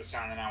without the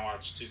sound, and I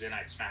watch Tuesday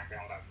Night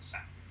SmackDown without the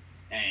sound.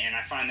 And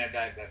I find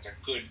that's a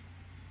good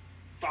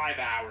 5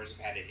 hours of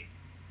editing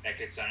that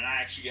gets done, and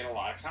I actually get a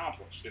lot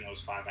accomplished in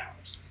those 5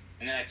 hours.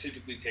 And then I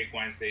typically take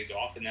Wednesdays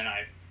off, and then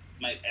I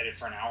might edit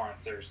for an hour on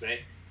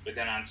Thursday, but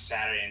then on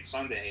Saturday and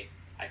Sunday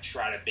I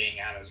try to bang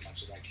out as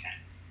much as I can,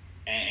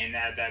 and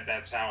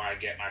that's how I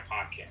get my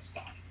podcast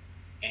done.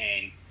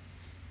 And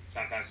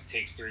sometimes it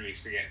takes 3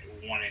 weeks to get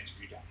one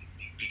interview done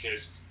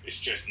because there's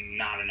just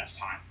not enough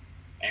time.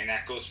 And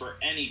that goes for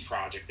any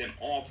project and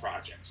all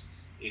projects,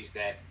 is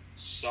that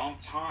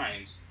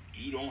sometimes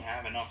you don't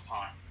have enough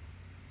time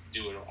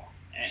to do it all.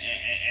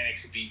 And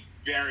it could be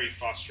very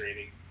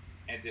frustrating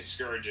and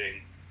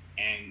discouraging.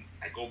 And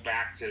I go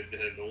back to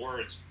the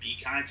words, be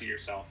kind to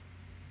yourself,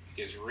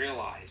 because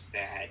realize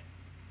that,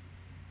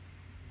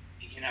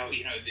 you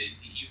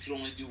can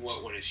only do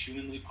what is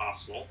humanly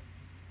possible.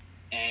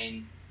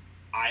 And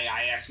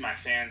I ask my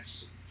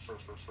fans for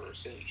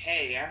saying,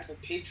 hey, I have a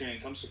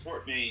Patreon, come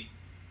support me,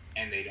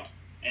 and they don't.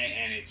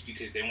 and it's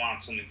because they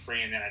want something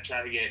free. And then I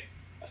try to get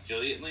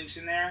affiliate links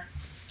in there,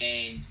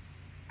 and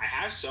I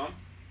have some.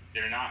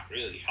 They're not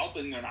really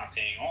helping. They're not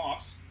paying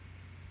off,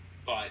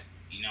 but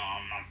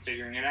I'm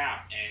figuring it out.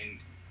 And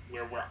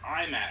where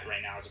I'm at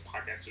right now as a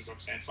podcaster is I'm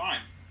saying, fine,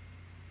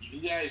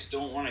 you guys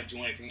don't want to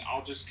do anything.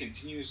 I'll just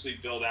continuously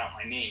build out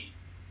my name,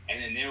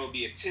 and then there will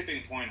be a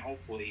tipping point,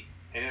 hopefully,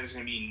 and then there's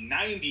going to be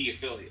 90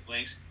 affiliate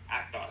links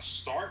at the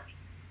start,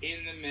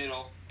 in the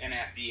middle, and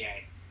at the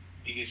end,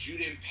 because you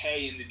didn't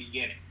pay in the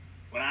beginning.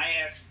 When I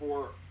asked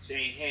for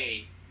saying,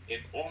 hey,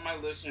 if all my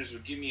listeners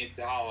would give me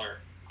 $1,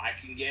 I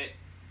can get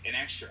an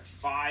extra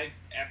 5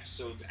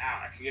 episodes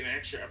out. I can get an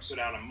extra episode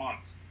out a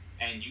month,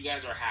 and you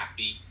guys are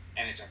happy,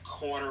 and it's a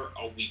quarter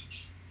a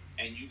week,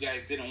 and you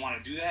guys didn't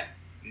want to do that.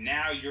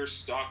 Now you're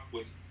stuck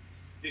with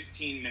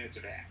 15 minutes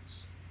of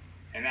ads.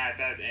 And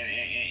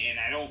and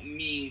I don't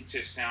mean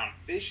to sound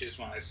vicious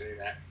when I say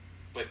that,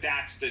 but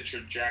that's the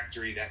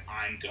trajectory that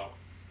I'm going.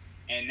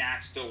 And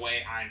that's the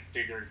way I'm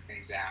figuring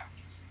things out,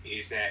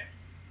 is that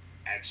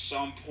at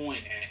some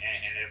point,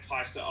 and it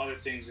applies to other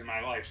things in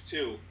my life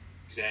too,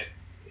 is that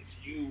if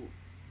you,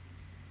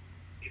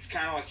 it's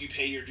kind of like you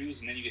pay your dues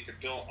and then you get to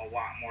bill a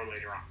lot more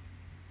later on.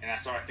 And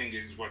that's what I think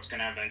is what's going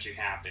to eventually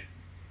happen,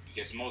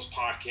 because most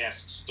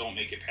podcasts don't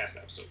make it past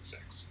episode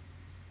 6.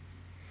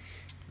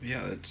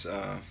 Yeah,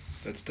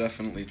 that's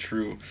definitely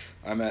true.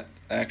 I'm at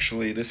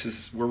actually this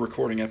is we're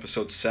recording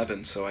episode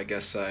 7, so I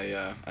guess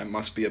I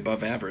must be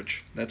above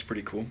average. That's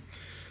pretty cool.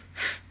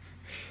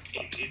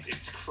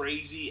 It's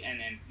crazy, and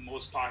then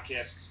most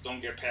podcasts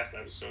don't get past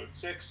episode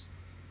 6,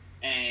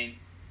 and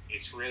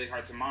it's really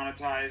hard to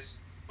monetize.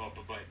 But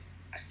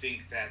I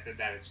think that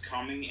it's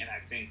coming, and I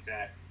think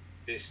that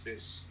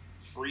this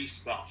free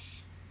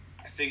stuff.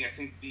 I think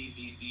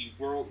the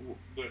world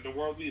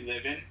we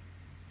live in.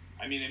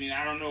 I mean,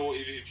 I don't know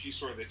if you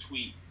saw the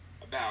tweet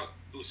about,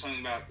 it was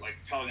something about like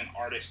telling an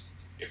artist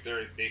if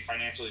they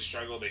financially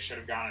struggle, they should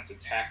have gone into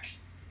tech.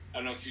 I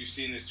don't know if you've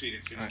seen this tweet.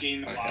 It's I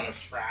gained a I lot have.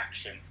 of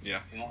traction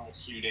Yeah. in the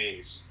last few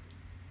days.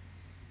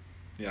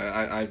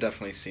 Yeah, I've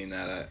definitely seen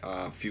that.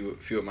 A few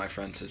of my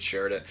friends had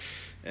shared it,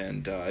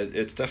 and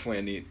it's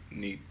definitely a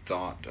neat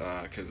thought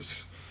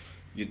because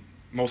you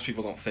most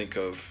people don't think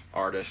of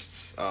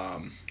artists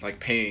like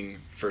paying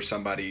for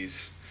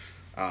somebody's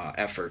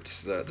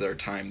efforts, their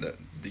time,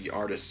 the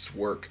artist's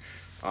work.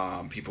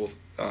 People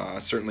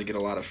certainly get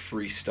a lot of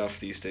free stuff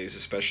these days,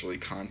 especially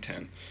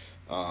content.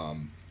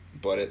 Um,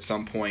 but at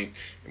some point,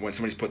 when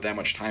somebody's put that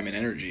much time and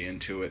energy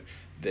into it,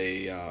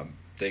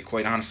 they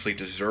quite honestly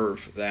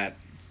deserve that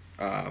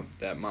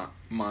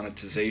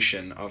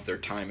monetization of their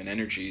time and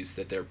energies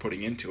that they're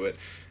putting into it.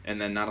 And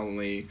then not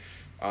only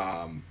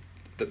um,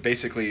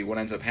 basically what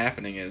ends up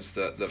happening is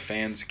the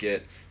fans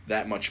get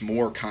that much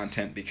more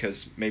content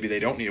because maybe they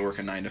don't need to work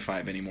a 9 to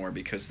 5 anymore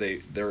because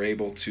they're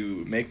able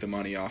to make the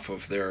money off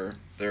of their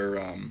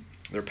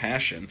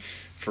passion.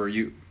 For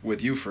you,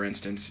 with you for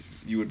instance,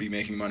 you would be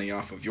making money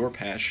off of your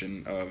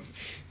passion of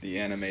the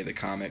anime, the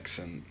comics,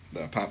 and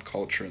the pop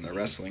culture and the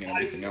wrestling and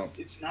everything else.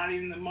 It's not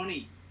even the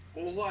money.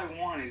 All I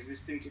want is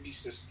this thing to be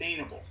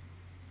sustainable.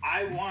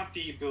 I want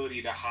the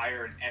ability to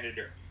hire an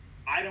editor.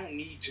 I don't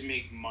need to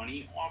make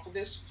money off of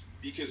this,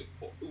 because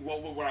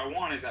what I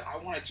want is that I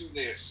want to do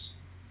this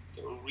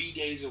 3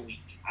 days a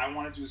week. I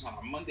want to do this on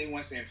a Monday,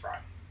 Wednesday, and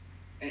Friday.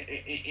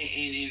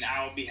 And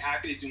I'll be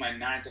happy to do my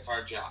 9 to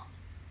 5 job.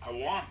 I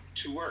want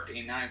to work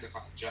a 9 to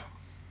 5 job.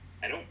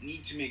 I don't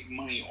need to make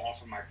money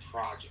off of my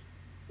project.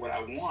 What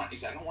I want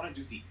is, I don't want to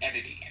do the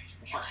editing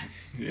anymore.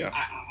 Yeah.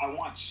 I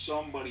want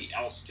somebody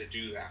else to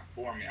do that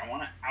for me. I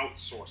want to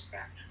outsource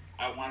that.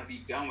 I want to be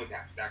done with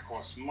that. But that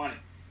costs money.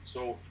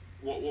 So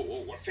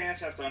what fans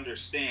have to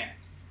understand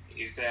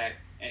is that,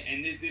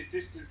 and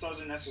this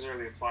doesn't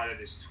necessarily apply to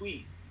this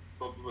tweet,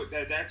 but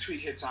that tweet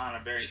hits on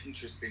a very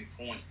interesting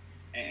point.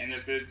 And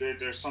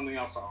there's something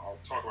else I'll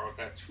talk about with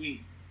that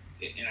tweet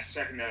in a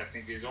second that I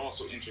think is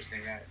also interesting,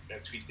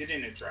 that tweet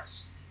didn't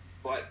address.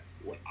 But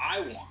what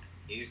I want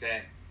is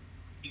that,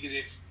 because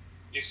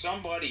if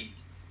somebody,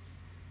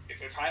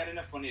 if I had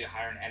enough money to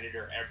hire an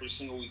editor every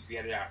single week to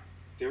get it out,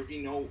 there'd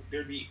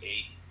be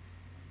a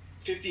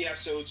 50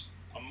 episodes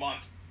a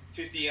month,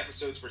 50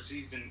 episodes for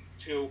season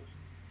 2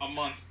 a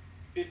month,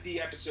 50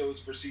 episodes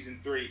for season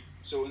 3.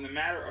 So in the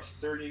matter of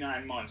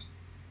 39 months,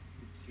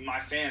 my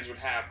fans would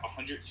have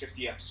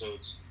 150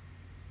 episodes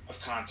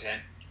of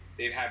content.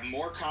 They'd have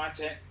more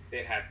content,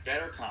 they'd have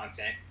better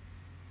content,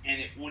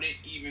 and it wouldn't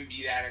even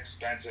be that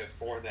expensive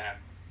for them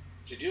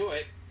to do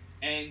it,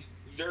 and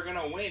they're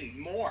gonna win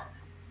more.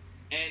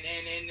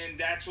 And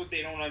that's what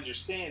they don't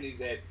understand, is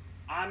that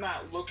I'm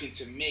not looking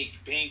to make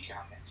bank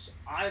on this.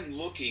 I'm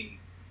looking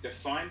to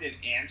find an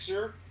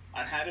answer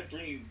on how to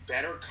bring you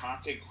better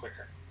content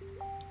quicker,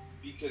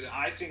 because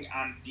I think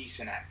I'm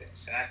decent at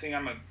this, and I think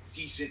I'm a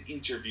decent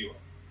interviewer.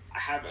 I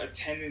have a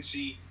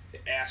tendency to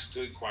ask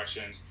good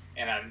questions,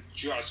 and I'm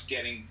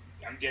getting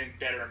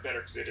better and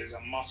better, because it is a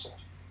muscle.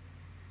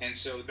 And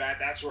so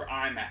that's where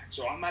I'm at.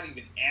 So I'm not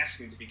even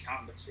asking to be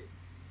compensated.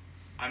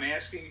 I'm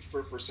asking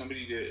for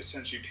somebody to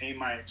essentially pay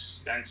my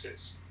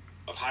expenses.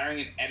 of hiring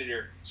an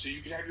editor so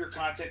you can have your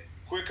content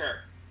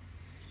quicker.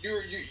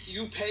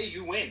 You pay,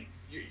 you win.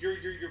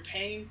 You're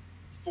paying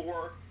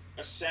for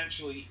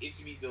essentially it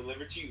to be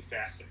delivered to you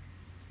faster.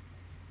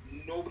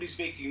 Nobody's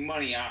making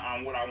money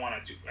on what I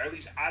want to do. Or at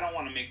least I don't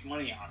want to make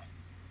money on it.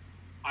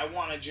 I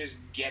want to just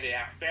get it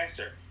out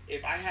faster.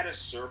 If I had a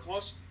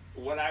surplus,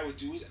 what I would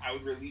do is I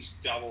would release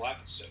double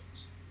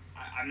episodes.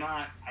 I'm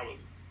not. I would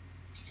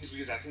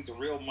because I think the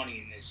real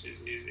money in this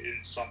is in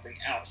something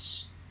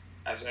else.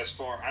 As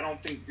far, I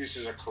don't think this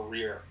is a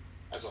career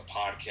as a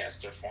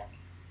podcaster for me.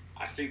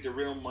 I think the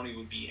real money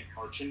would be in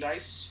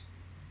merchandise.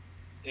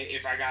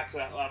 If I got to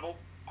that level,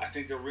 I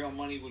think the real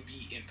money would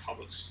be in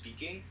public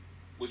speaking,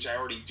 which I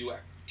already do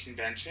at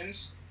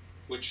conventions,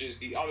 which is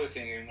the other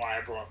thing and why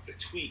I brought up the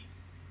tweet.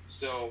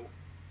 So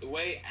the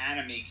way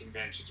anime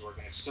conventions work,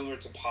 and it's similar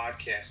to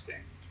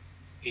podcasting,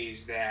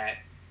 is that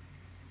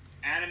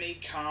anime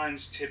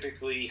cons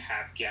typically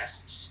have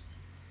guests,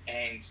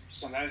 and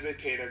sometimes they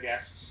pay their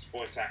guests,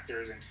 voice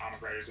actors and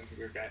comic writers and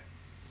things like that.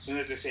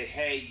 Sometimes they say,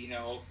 hey,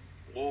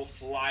 we'll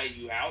fly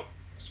you out,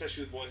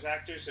 especially with voice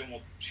actors, and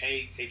we'll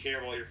take care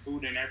of all your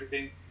food and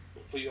everything.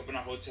 We'll put you up in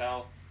a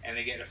hotel, and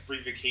they get a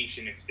free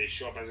vacation if they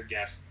show up as a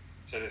guest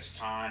to this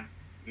con.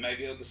 You might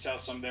be able to sell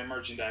some of their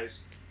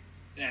merchandise,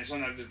 and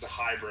sometimes it's a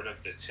hybrid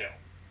of the two.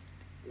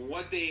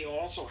 What they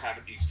also have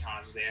at these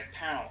cons is they have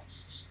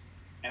panelists.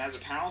 And as a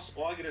panelist,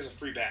 all I get is a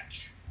free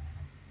badge.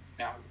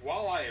 Now,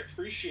 while I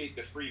appreciate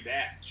the free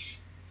badge,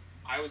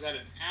 I was at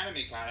an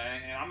anime con,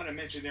 and I'm going to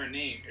mention their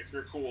name if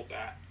you're cool with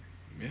that.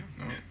 Yeah,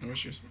 no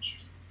issues.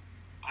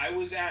 I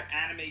was at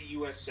Anime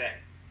USA.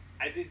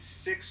 I did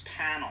 6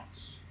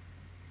 panels.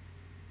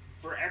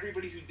 For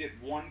everybody who did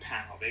one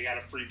panel, they got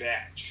a free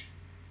badge.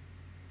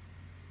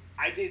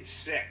 I did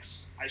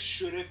 6. I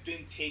should have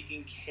been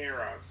taken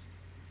care of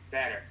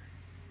better.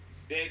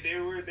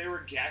 There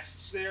were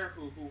guests there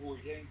who were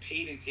getting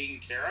paid and taken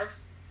care of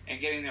and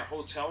getting their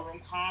hotel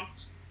room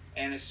comped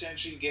and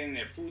essentially getting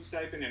their food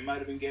stipend and might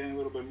have been getting a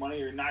little bit of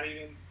money or not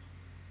even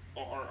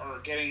or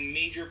getting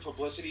major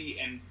publicity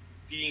and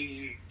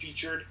being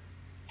featured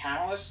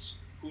panelists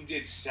who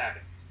did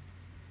 7.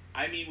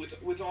 I mean,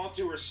 with all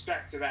due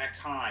respect to that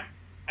con,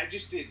 I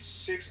just did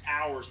 6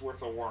 hours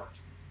worth of work,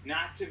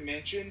 not to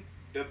mention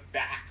the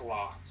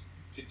backlog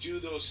to do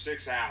those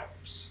 6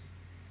 hours.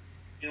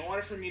 In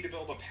order for me to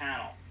build a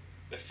panel,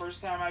 the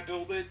first time I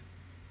build it,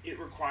 it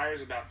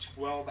requires about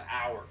 12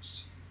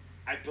 hours.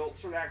 I built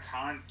for that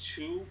con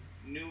 2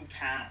 new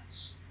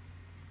panels.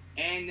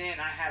 And then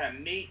I had to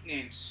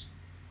maintenance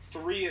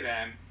 3 of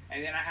them,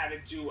 and then I had to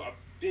do a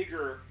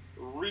bigger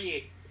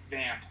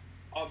revamp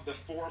of the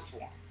 4th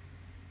one.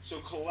 So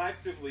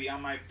collectively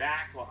on my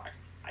backlog,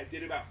 I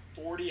did about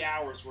 40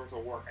 hours worth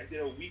of work. I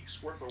did a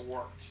week's worth of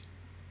work.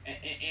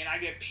 And I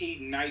get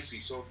paid nicely.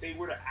 So if they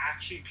were to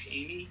actually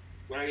pay me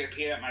what I get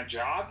paid at my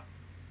job,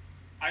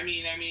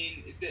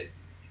 the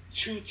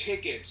 2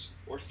 tickets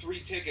or 3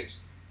 tickets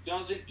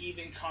doesn't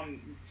even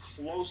come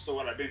close to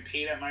what I've been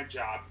paid at my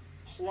job,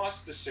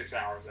 plus the 6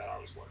 hours that I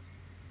was working.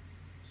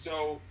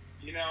 So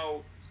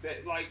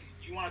that like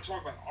you want to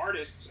talk about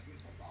artists,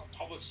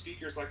 public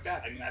speakers like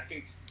that. I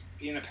think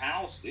being a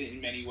panelist in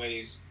many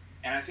ways,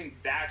 and I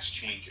think that's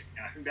changing,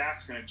 and I think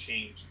that's going to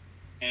change.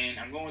 And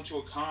I'm going to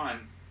a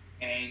con,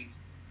 and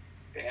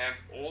they have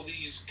all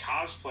these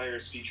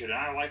cosplayers featured, and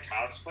I like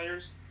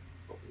cosplayers,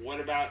 but what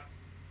about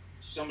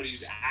somebody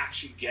who's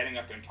actually getting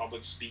up in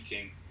public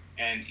speaking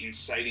and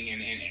inciting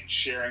and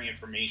sharing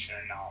information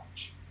and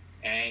knowledge?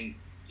 And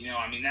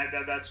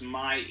that's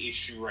my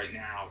issue right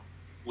now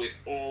with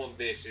all of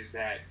this, is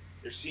that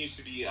there seems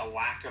to be a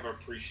lack of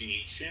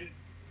appreciation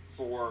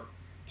for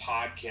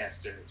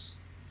podcasters,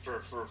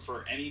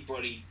 for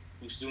anybody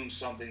who's doing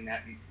something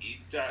that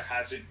it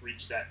hasn't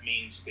reached that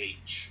main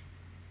stage.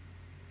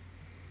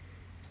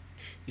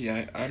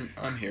 Yeah,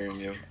 I'm hearing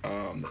you.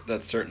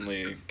 That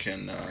certainly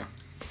can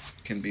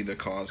be the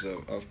cause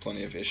of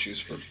plenty of issues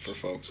for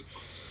folks.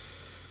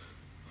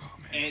 Oh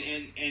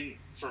man. And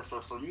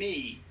for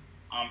me,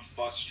 I'm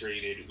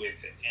frustrated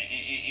with it.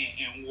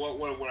 And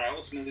what I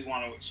ultimately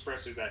want to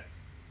express is that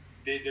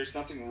there's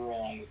nothing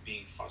wrong with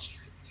being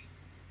frustrated.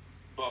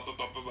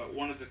 But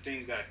one of the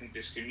things that I think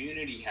this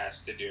community has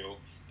to do,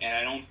 and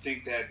I don't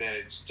think that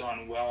it's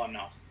done well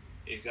enough,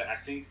 is that I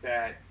think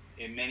that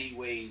in many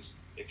ways,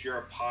 if you're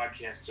a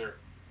podcaster,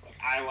 like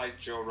I like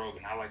Joe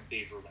Rogan, I like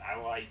Dave Rubin,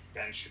 I like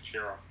Ben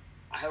Shapiro,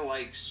 I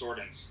like Sword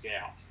and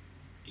Scale.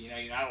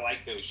 I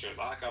like those shows.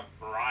 I like a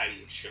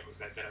variety of shows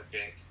that are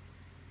big.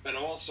 But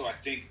also, I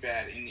think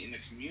that in the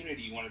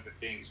community, one of the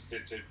things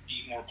to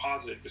be more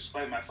positive,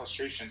 despite my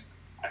frustrations,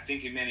 I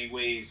think in many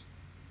ways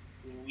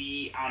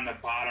we on the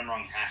bottom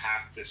rung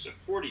have to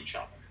support each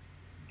other,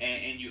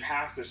 and you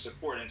have to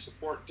support, and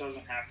support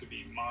doesn't have to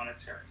be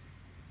monetary.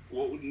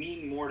 What would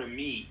mean more to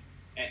me,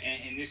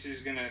 and this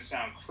is going to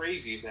sound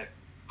crazy, is that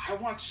I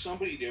want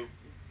somebody to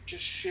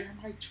just share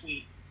my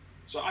tweet.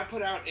 So I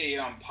put out a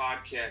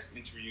podcast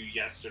interview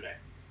yesterday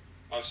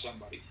of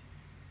somebody,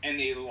 and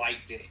they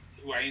liked it,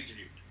 who I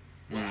interviewed.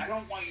 Well, Mm. I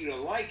don't want you to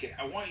like it.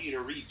 I want you to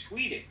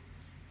retweet it.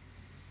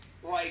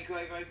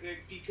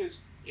 Because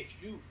if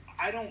you,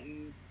 I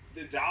don't,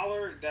 the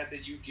dollar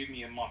that you give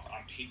me a month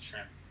on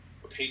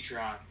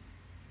Patreon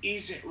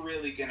isn't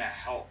really gonna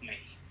help me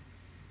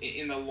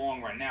in the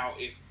long run. Now,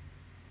 if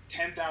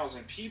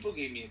 10,000 people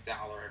gave me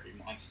 $1 every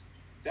month,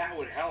 that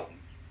would help me.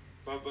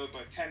 But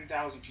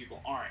 10,000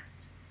 people aren't.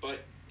 But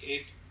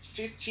if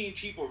 15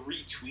 people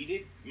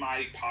retweeted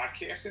my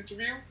podcast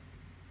interview,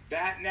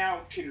 that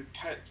now can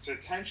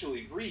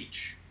potentially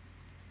reach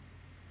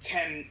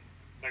 10,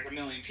 like a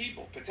million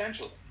people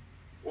potentially,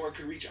 or it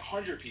could reach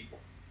 100 people,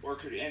 or it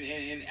could,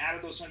 and out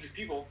of those 100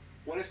 people,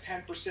 what if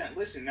 10%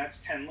 listen?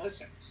 That's 10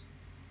 listens.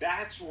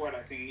 That's what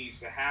I think needs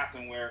to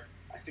happen. Where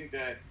I think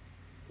that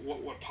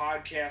what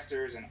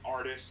podcasters and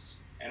artists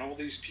and all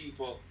these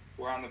people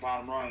who are on the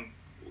bottom rung,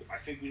 I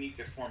think we need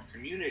to form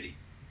community,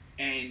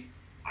 and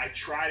I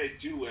try to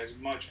do as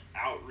much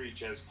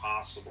outreach as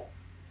possible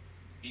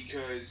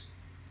because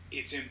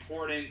it's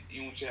important.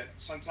 In which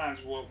sometimes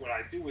what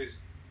I do is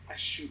I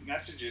shoot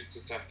messages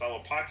to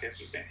fellow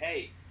podcasters saying,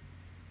 "Hey,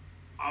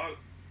 I'm,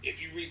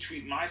 if you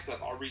retweet my stuff,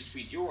 I'll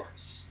retweet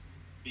yours,"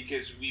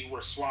 because we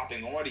were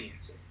swapping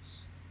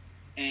audiences,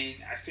 and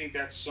I think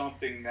that's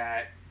something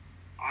that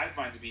I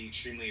find to be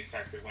extremely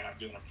effective when I'm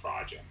doing a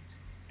project.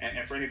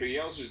 And for anybody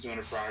else who's doing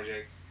a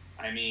project,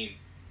 I mean,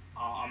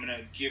 I'm going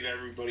to give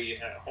everybody,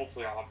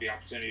 hopefully, I'll have the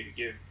opportunity to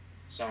give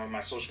some of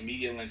my social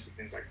media links and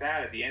things like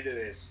that at the end of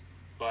this.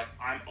 But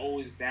I'm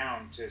always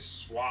down to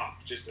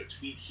swap just a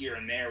tweet here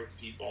and there with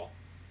people.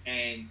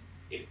 And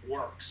it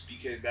works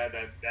because that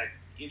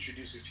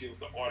introduces people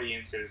to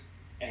audiences.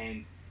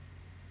 And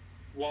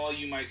while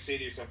you might say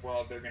to yourself,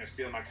 well, they're going to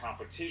steal my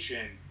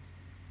competition,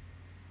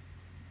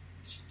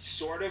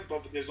 sort of,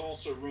 but there's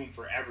also room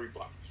for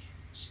everybody,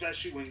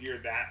 especially when you're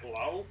that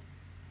low.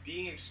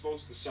 Being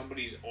exposed to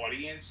somebody's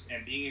audience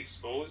and being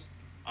exposed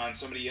on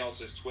somebody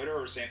else's Twitter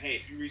or saying, hey,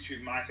 if you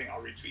retweet my thing,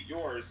 I'll retweet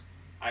yours.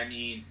 I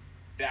mean,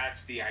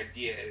 that's the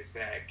idea, is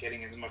that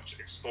getting as much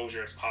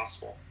exposure as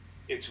possible.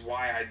 It's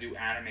why I do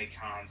anime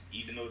cons,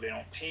 even though they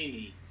don't pay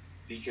me,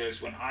 because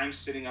when I'm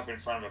sitting up in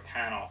front of a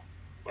panel,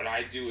 what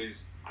I do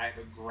is I have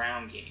a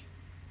ground game.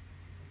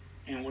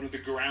 And one of the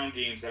ground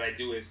games that I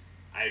do is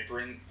I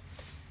bring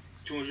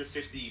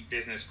 250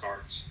 business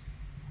cards,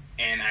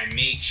 and I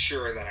make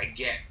sure that I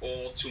get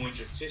all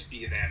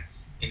 250 of them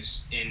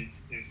in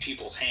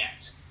people's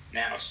hands.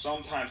 Now,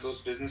 sometimes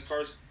those business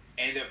cards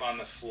end up on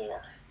the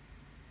floor,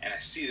 and I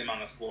see them on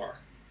the floor,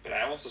 but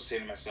I also say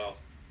to myself,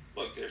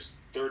 look, there's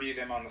 30 of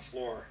them on the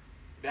floor.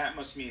 That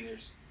must mean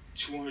there's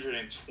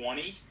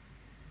 220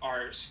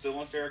 are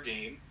still in fair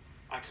game.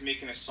 I can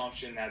make an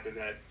assumption that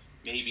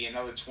maybe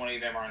another 20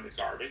 of them are in the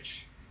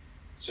garbage.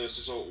 So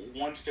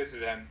 1/5 of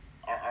them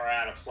are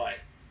out of play,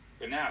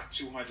 but now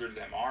 200 of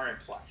them are in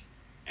play.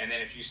 And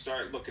then if you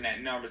start looking at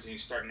numbers and you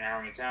start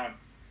narrowing it down,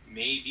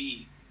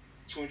 maybe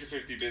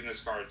 250 business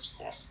cards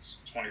costs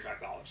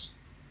 $25,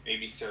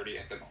 maybe 30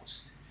 at the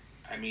most.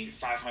 I mean,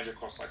 500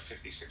 costs like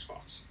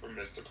 $56 from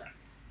Vistaprint,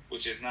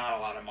 which is not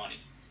a lot of money.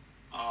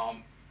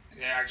 Um,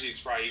 Actually, it's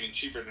probably even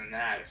cheaper than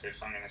that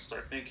if I'm going to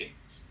start thinking.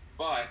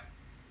 But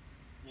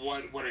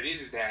what it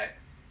is that,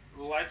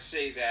 let's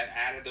say that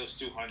out of those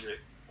 200,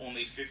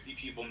 only 50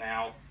 people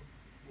now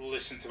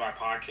listen to my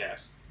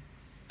podcast.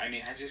 I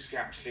mean, I just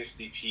got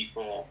 50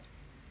 people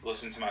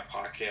listen to my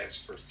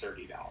podcast for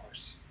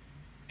 $30,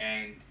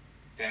 and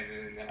then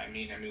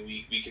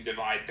we could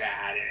divide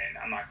that, and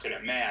I'm not good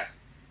at math,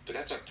 but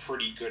that's a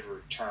pretty good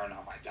return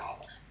on my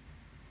dollar.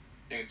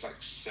 I think it's like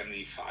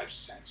 75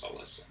 cents a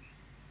listen,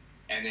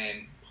 and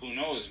then who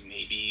knows,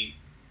 maybe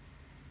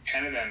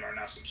 10 of them are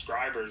now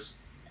subscribers,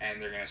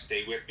 and they're going to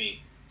stay with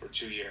me for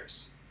 2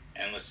 years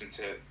and listen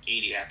to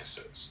 80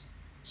 episodes.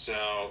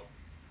 So,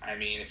 I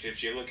mean,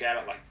 if you look at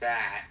it like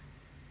that,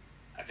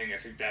 I think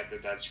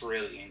that's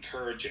really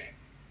encouraging.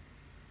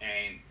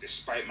 And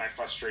despite my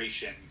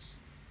frustrations,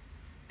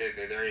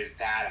 there is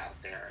that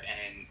out there,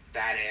 and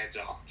that adds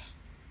up.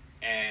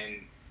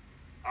 And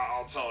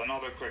I'll tell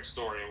another quick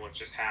story of what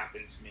just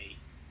happened to me.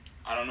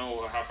 I don't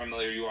know how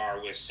familiar you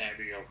are with San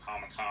Diego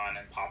Comic Con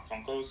and Pop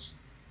Funkos.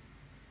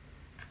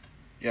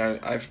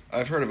 Yeah,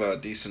 I've heard about a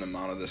decent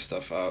amount of this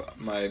stuff.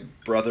 My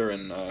brother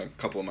and a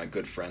couple of my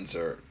good friends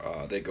are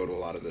they go to a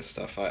lot of this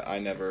stuff. I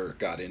never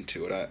got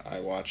into it. I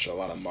watch a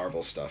lot of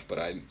Marvel stuff, but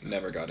I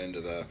never got into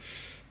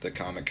the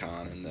Comic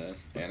Con and the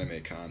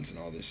anime cons and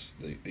all these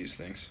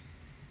things.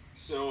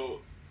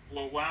 So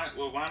what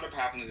wound up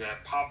happening is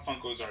that Pop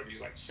Funkos are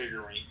these like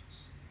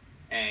figurines,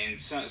 and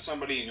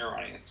somebody in your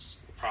audience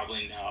will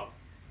probably know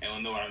and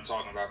will know what I'm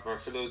talking about.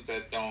 But for those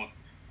that don't,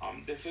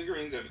 the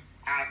figurines of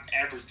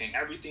everything.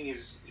 Everything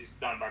is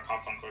done by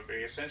Pop Funkos.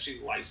 They essentially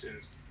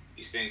license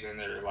these things, and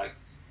they're like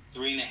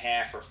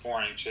 3.5 or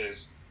 4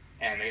 inches,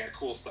 and they got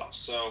cool stuff.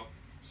 So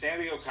San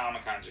Diego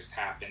Comic Con just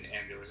happened,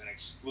 and there was an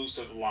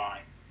exclusive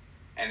line,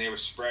 and they were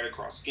spread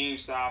across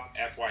GameStop,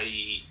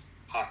 FYE,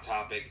 Hot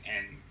Topic,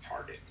 and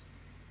Target.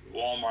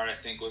 Walmart, I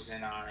think, was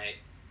in on it,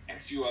 and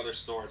a few other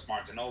stores.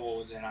 Barnes& Noble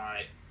was in on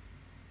it.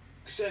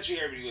 Essentially,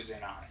 everybody was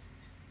in on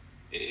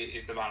it.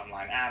 Is the bottom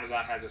line.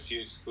 Amazon has a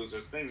few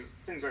exclusives, things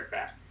like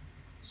that.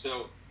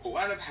 So what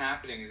wound up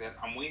happening is that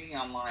I'm waiting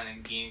online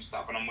in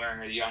GameStop and I'm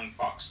wearing a Young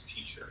Bucks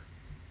T-shirt,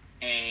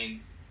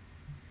 and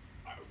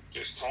I'm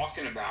just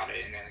talking about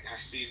it, and then a guy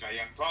sees my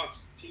Young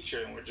Bucks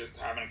T-shirt, and we're just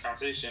having a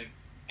conversation,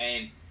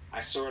 and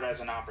I saw it as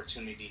an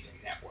opportunity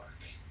to network.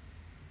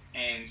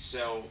 And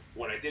so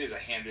what I did is I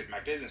handed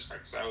my business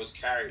card because I always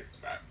carried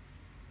about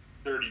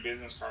 30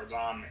 business cards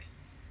on me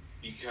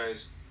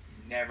because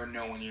you never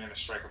know when you're going to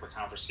strike up a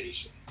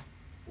conversation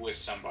with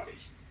somebody.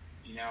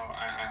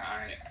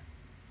 I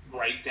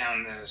right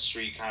down the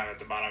street, kind of at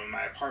the bottom of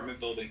my apartment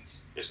building,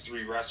 there's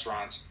 3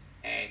 restaurants,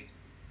 and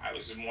I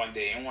was in one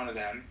day in one of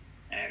them,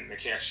 and the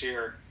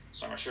cashier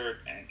saw my shirt,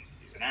 and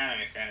he's an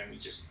anime fan, and we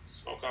just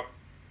spoke up,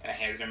 and I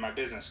handed him my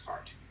business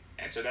card.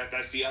 And so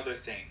that's the other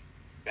thing,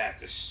 that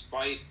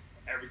despite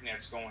everything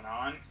that's going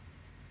on,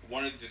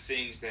 one of the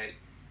things that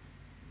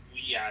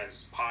we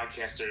as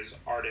podcasters,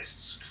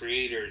 artists,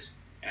 creators,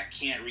 and I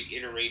can't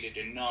reiterate it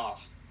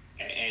enough,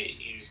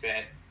 is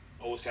that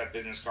always have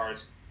business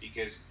cards,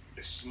 because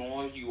the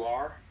smaller you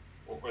are,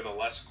 or the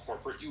less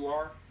corporate you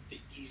are, the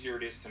easier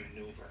it is to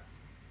maneuver.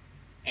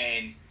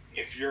 And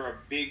if you're a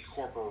big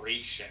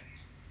corporation,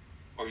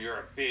 or you're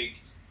a big,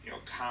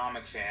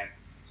 comic fan,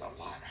 it's a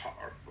lot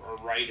hard, or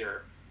a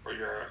writer, or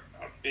you're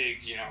a big,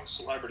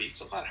 celebrity, it's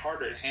a lot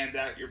harder to hand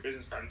out your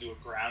business card and do a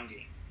ground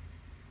game.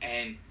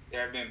 And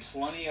there have been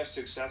plenty of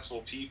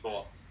successful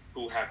people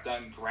who have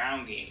done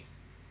ground game,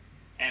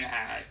 and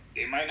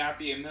they might not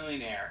be a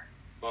millionaire,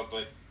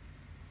 but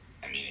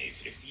I mean,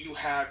 if you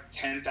have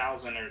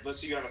 10,000, or let's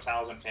say you have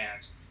 1,000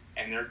 fans,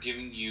 and they're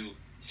giving you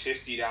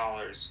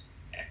 $50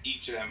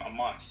 each of them a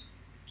month,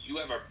 you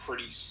have a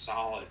pretty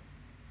solid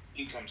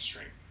income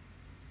stream.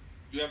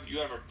 You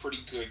have a pretty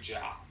good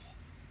job.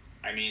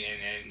 I mean,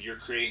 and you're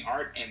creating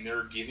art, and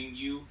they're giving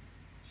you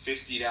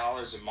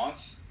 $50 a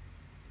month,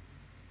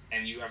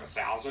 and you have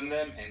 1,000 of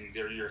them, and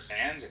they're your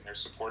fans, and they're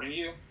supporting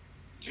you.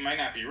 You might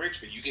not be rich,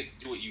 but you get to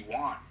do what you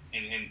want,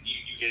 and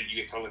you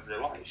get to live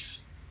your life.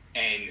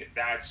 And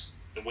that's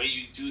the way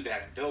you do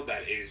that and build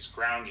that is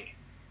grounding.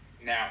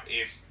 Now,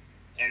 if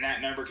and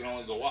that number can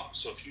only go up.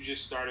 So if you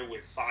just started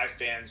with 5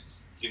 fans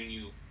giving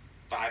you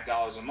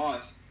 $5 a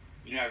month,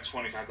 you now have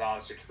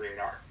 $25 to create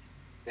art.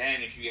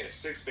 Then if you get a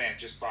 6 fan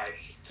just by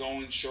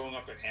showing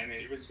up and handing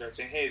your business card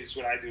saying, "Hey, this is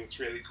what I do. It's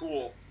really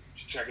cool. You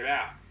should check it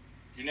out."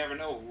 You never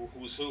know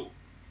who's who.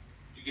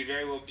 You could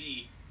very well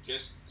be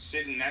just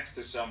sitting next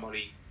to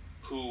somebody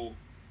who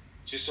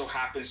just so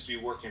happens to be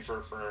working for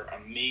a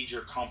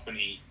major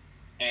company,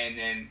 and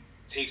then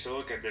takes a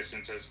look at this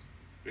and says,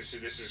 "This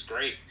is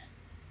great.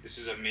 This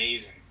is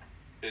amazing.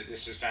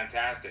 This is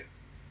fantastic."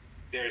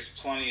 There's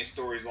plenty of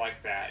stories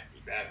like that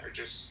are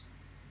just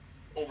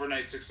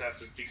overnight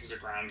successes because of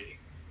grounding.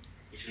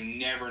 If you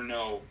never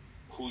know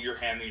who you're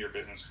handing your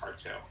business card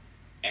to,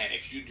 and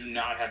if you do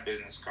not have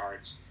business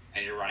cards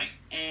and you're running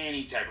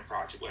any type of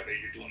project, whether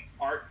you're doing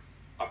art,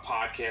 a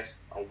podcast,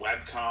 a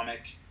web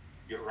comic,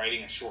 you're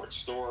writing a short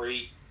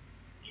story,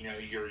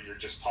 you're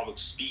just public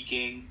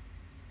speaking,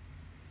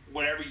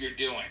 whatever you're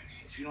doing,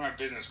 if you don't have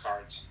business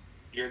cards,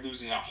 you're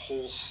losing a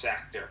whole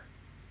sector.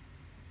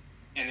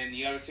 And then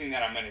the other thing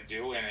that I'm going to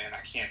do, and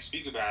I can't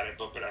speak about it,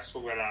 but I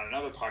spoke about it on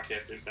another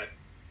podcast, is that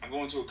I'm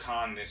going to a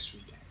con this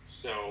weekend.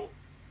 So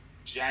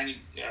July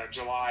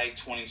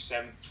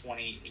 27th,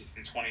 28th,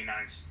 and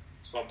 29th.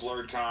 It's called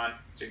BlurredCon.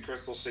 It's in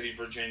Crystal City,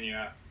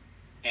 Virginia.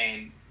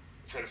 And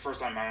for the first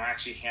time, I'm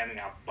actually handing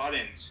out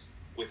buttons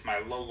with my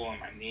logo and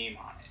my name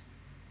on it.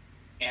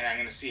 And I'm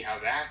going to see how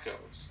that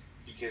goes,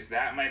 because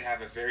that might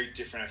have a very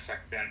different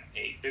effect than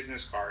a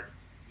business card,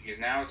 because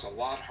now it's a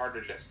lot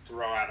harder to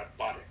throw out a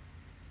button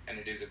than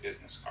it is a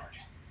business card.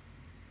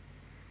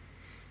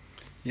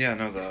 Yeah,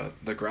 no,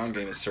 the ground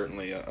game is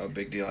certainly a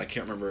big deal. I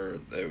can't remember.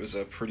 It was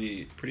a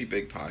pretty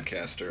big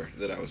podcaster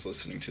that I was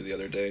listening to the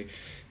other day,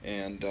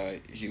 and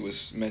he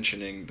was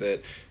mentioning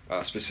that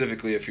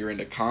specifically if you're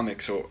into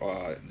comics,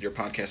 or your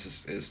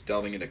podcast is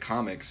delving into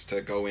comics,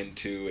 to go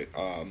into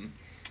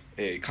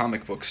a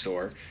comic book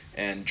store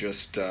and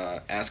just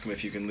ask them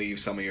if you can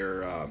leave some of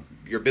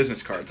your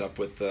business cards up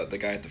with the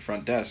guy at the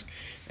front desk,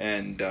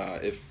 and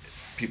if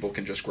people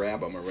can just grab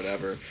them or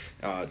whatever.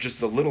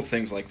 Just the little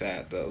things like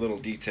that, the little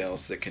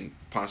details that can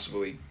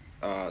possibly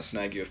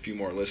snag you a few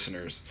more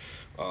listeners.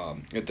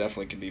 It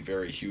definitely can be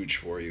very huge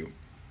for you.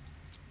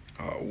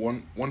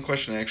 One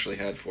question I actually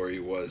had for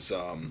you was,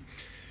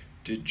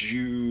 did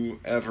you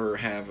ever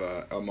have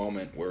a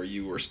moment where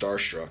you were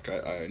starstruck?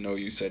 I know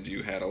you said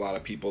you had a lot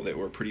of people that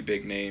were pretty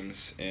big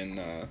names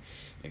in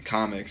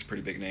comics,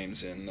 pretty big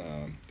names in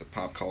the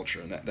pop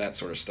culture and that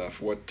sort of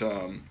stuff. What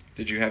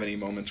did you have any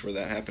moments where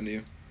that happened to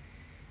you?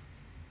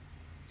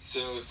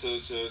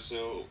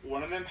 So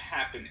one of them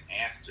happened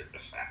after the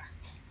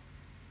fact,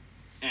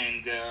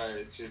 and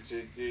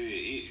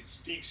it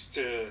speaks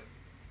to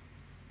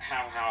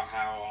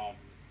how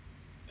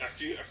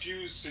a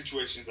few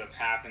situations have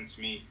happened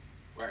to me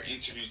where I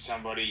interviewed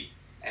somebody,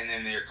 and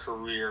then their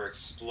career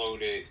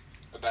exploded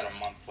about a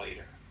month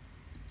later.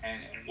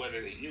 And whether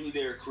they knew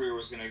their career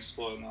was going to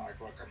explode, and they're like,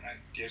 "Look, I'm going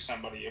to give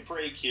somebody a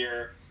break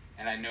here,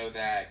 and I know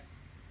that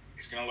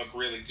is going to look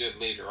really good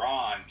later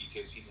on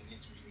because he didn't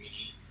interview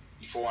me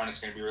before and it's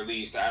going to be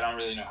released. I don't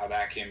really know how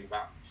that came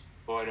about,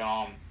 but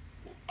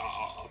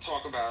I'll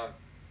talk about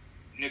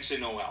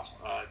Nixon Noel,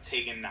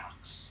 Tegan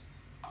Knox.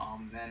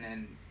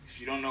 And if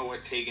you don't know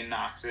what Tegan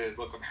Knox is,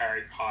 look up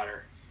Harry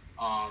Potter.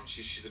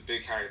 She's a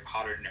big Harry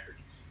Potter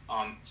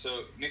nerd.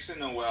 So Nixon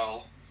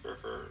Noel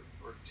for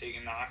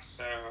Tegan Knox,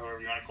 however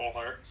you want to call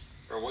her,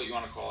 or what you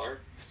want to call her,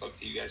 it's up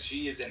to you guys.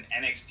 She is an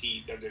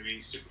NXT WWE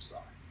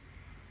superstar.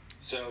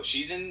 So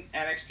she's in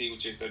NXT,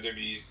 which is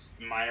WWE's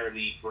minor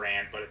league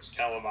brand, but it's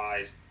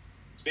televised.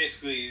 It's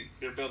basically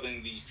they're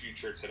building the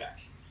future today,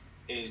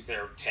 is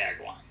their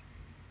tagline.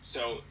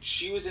 So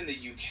she was in the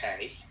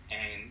UK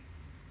and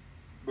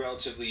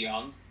relatively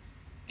young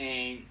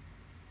and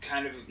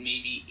kind of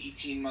maybe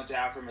 18 months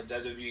out from a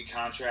WWE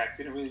contract.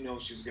 Didn't really know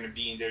she was going to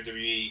be in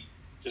WWE,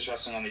 just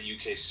wrestling on the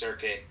UK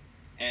circuit.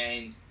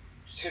 And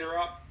just hit her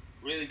up.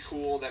 Really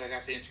cool that I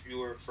got to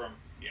interview her from,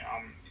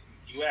 I'm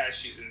in the US,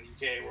 she's in the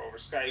UK, we're over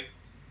Skype.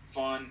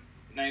 Fun,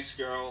 nice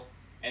girl.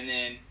 And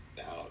then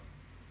about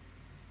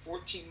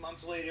 14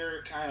 months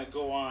later, kind of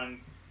go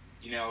on,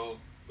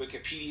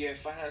 Wikipedia,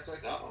 find out it's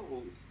like,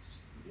 oh,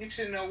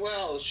 Nixon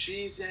Noel,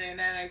 she's in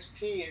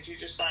NXT and she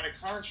just signed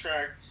a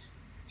contract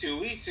 2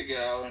 weeks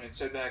ago, and it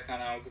said that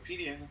kind of on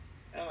Wikipedia.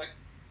 And I'm like,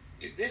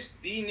 is this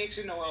the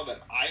Nixon Noel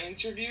that I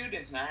interviewed?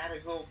 And I had to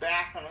go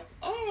back and I'm like,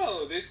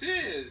 oh,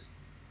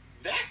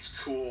 that's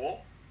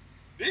cool.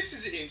 This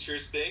is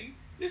interesting.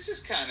 This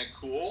is kind of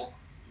cool.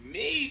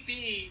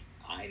 Maybe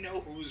I know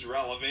who's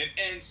relevant.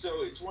 And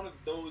so it's one of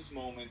those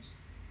moments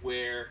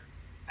where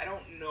I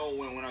don't know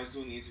when I was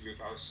doing the interview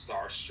if I was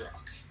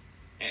starstruck.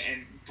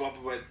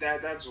 But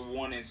that's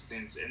one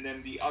instance. And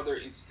then the other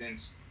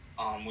instance,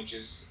 which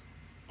is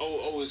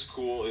always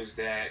cool, is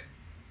that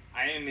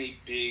I am a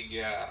big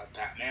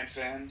Batman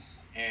fan,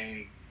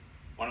 and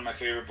one of my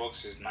favorite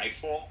books is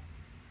Nightfall.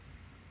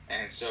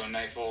 And so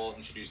Nightfall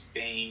introduced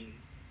Bane,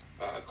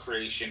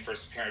 creation,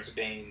 first appearance of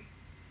Bane,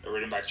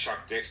 written by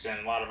Chuck Dixon.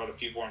 A lot of other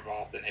people were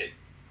involved in it.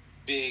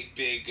 Big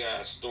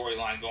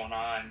storyline going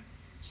on.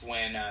 It's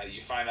when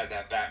you find out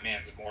that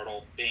Batman's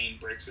immortal. Bane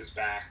breaks his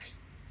back.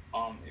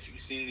 If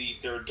you've seen the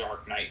third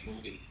Dark Knight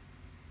movie,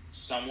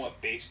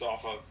 somewhat based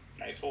off of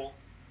Nightfall,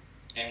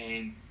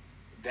 and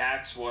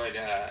that's what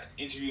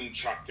interviewing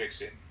Chuck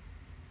Dixon,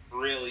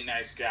 really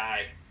nice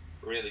guy,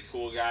 really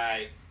cool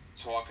guy,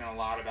 talking a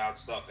lot about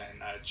stuff.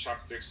 And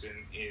Chuck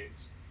Dixon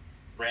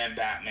ran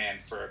Batman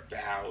for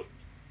about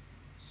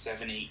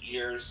 7 8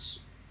 years,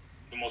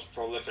 the most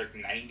prolific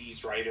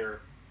 '90s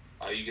writer.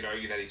 You could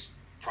argue that he's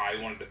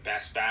probably one of the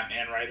best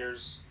Batman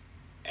writers,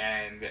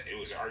 and it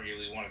was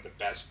arguably one of the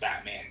best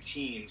Batman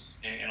teams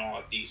in all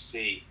of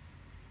DC.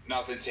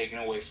 Nothing taken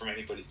away from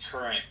anybody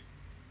current,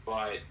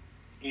 but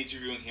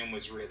interviewing him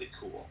was really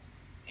cool.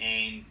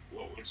 And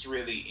what's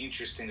really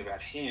interesting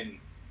about him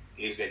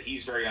is that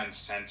he's very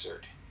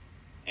uncensored.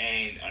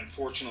 And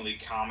unfortunately,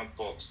 comic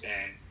books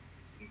and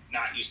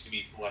not used to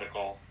be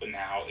political, but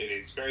now it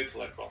is very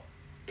political.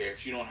 Where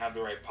if you don't have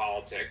the right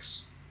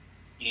politics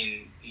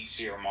in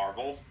DC or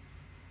Marvel,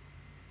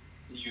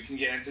 you can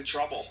get into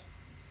trouble,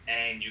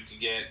 and you can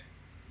get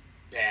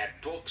bad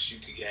books, you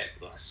could get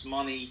less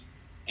money,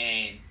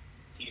 and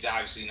he's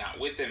obviously not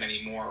with them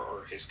anymore,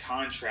 or his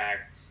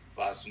contract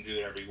allows him to do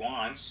whatever he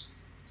wants.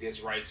 He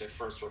has rights of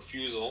first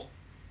refusal,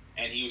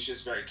 and he was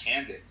just very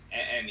candid,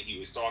 and he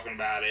was talking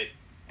about it,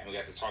 and we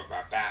got to talk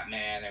about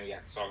Batman, and we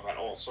got to talk about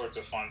all sorts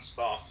of fun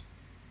stuff,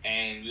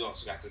 and we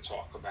also got to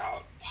talk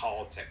about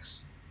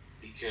politics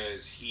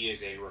because he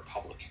is a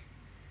Republican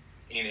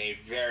in a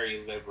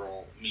very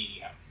liberal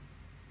medium,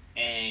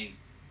 and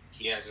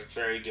he has a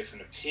very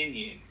different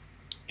opinion.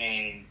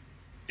 And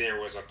there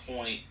was a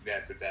point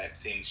that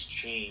things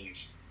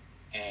changed,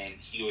 and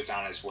he was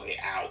on his way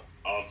out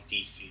of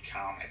DC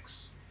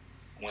Comics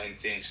when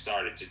things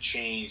started to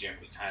change, and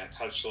we kind of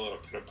touched a little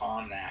bit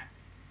upon that.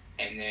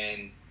 And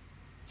then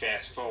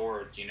fast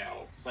forward,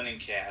 Clinton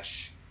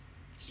Cash,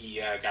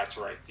 he got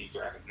to write the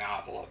graphic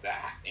novel of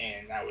that,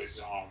 and that was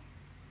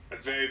a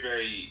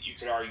very, you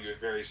could argue, a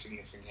very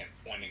significant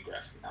point in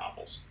graphic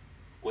novels,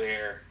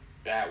 where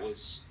that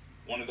was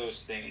one of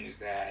those things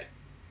that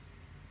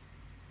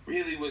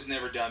really was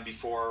never done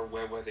before,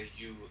 whether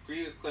you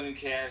agree with Clinton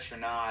Cash or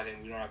not,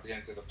 and we don't have to get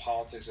into the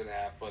politics of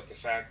that, but the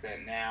fact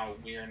that now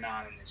we are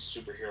not in this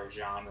superhero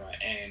genre,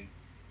 and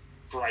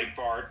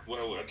Breitbart,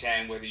 well,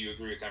 again, whether you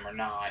agree with them or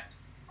not,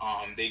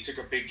 they took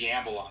a big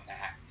gamble on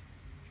that,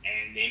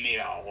 and they made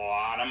a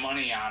lot of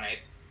money on it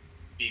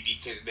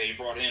because they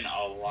brought in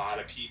a lot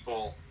of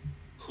people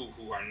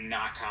who are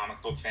not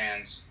comic book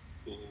fans,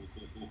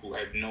 who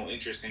had no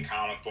interest in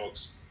comic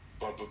books,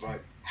 but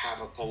have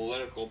a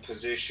political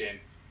position,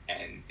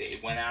 and they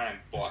went out and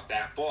bought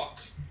that book,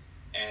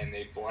 and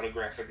they bought a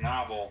graphic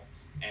novel,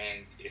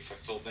 and it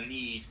fulfilled the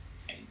need,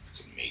 and you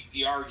could make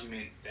the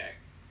argument that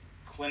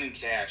Clinton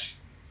Cash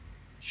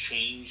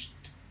changed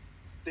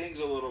things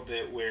a little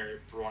bit, where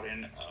it brought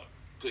in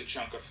a good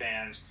chunk of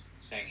fans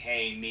saying,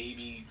 hey,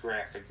 maybe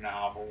graphic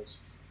novels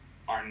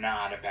are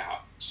not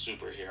about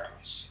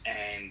superheroes.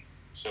 And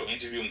so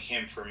interviewing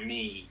him for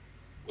me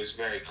was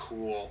very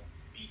cool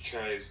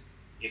because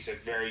it's a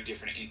very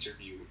different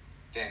interview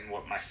than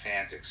what my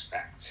fans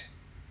expect.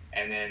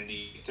 And then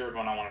the third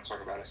one I want to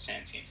talk about is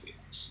Santine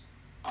Felix.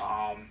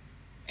 Um,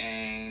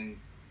 and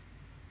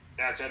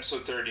that's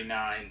episode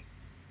 39.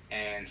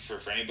 And for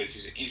anybody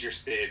who's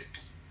interested,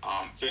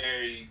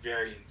 very,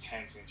 very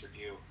intense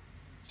interview,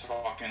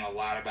 talking a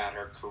lot about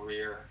her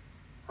career,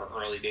 her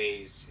early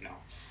days.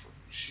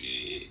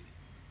 She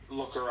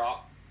look her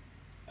up.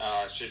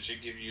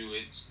 Should give you.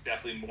 It's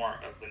definitely more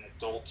of an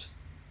adult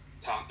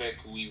topic.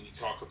 We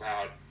talk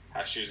about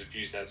how she was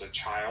abused as a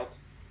child,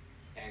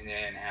 and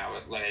then how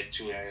it led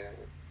to a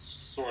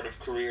sort of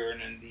career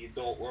in the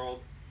adult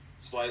world,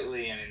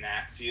 slightly, and in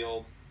that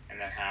field, and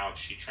then how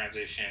she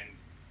transitioned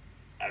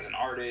as an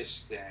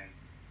artist and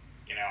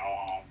you know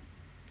um,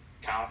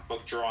 comic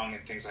book drawing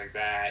and things like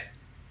that,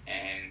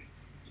 and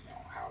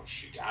how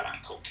she got on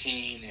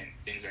cocaine and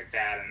things like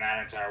that, and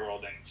that entire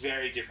world, and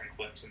very different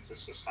clips into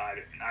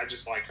society. And I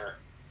just like her.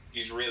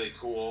 She's really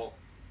cool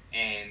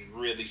and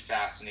really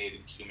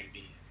fascinating human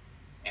being,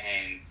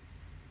 and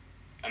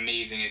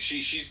amazing. And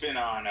she's been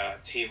on a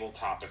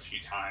tabletop a few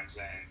times,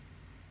 and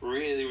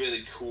really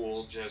really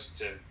cool just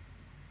to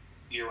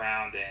be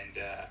around.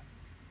 And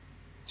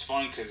it's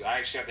funny because I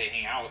actually got to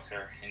hang out with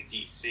her in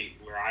DC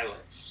where I live.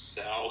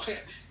 So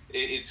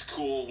it's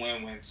cool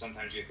when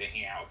sometimes you get to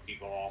hang out with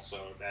people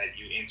also that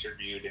you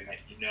interviewed and that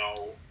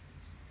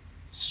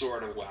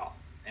sort of well.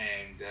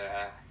 And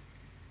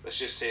let's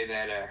just say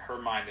that her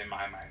mind and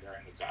my mind are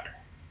in the gutter.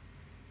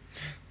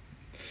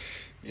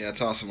 Yeah,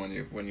 it's awesome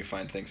when you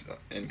find things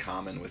in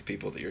common with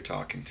people that you're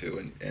talking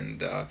to,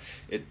 and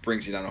it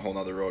brings you down a whole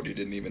other road you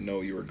didn't even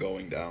know you were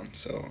going down.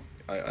 So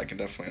I can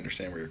definitely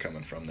understand where you're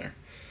coming from there.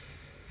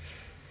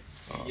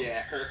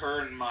 Yeah,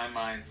 her and my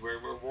mind.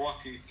 We're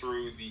walking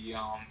through the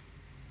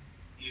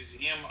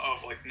museum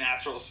of like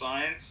natural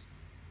science,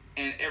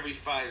 and every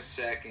 5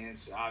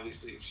 seconds,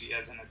 obviously, if she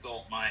has an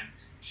adult mind,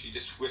 she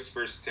just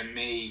whispers to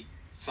me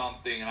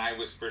something, and I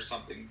whisper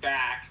something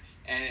back,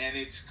 and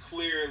it's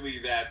clearly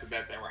that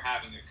we're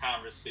having a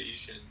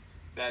conversation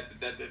that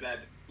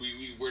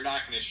we're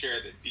not going to share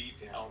the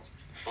details,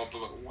 but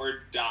we're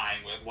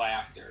dying with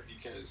laughter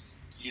because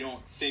you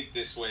don't think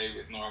this way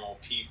with normal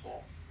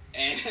people.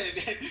 And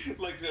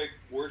like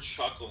we're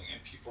chuckling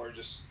and people are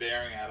just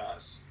staring at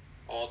us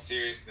all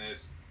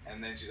seriousness,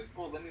 and then she's like,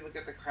 "Oh, let me look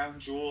at the crown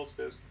jewels,"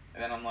 because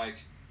and then I'm like,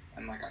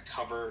 I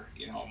cover,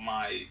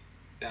 my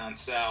down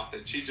south,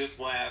 and she just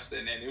laughs,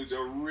 and it was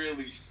a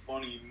really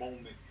funny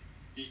moment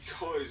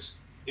because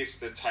it's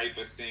the type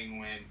of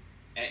thing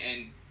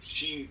and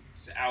she's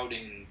out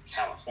in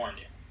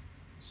California,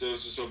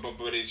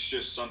 but it's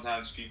just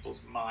sometimes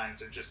people's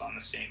minds are just on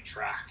the same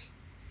track.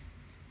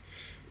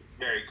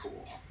 Very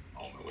cool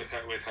moment with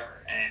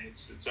her, and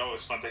it's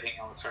always fun to hang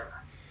out with her.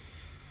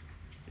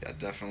 Yeah,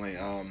 definitely.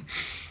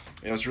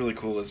 It was really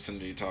cool listening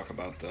to you talk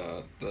about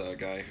the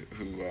guy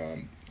who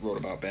wrote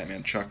about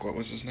Batman. Chuck, what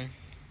was his name?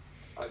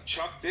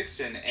 Chuck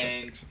Dixon, Chuck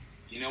and Dixon.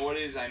 you know what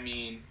is? I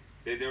mean,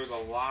 there was a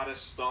lot of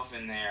stuff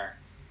in there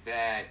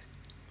that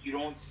you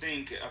don't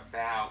think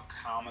about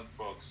comic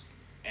books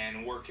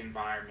and work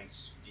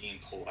environments being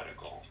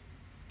political,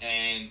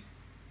 and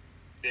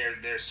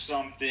there's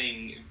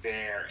something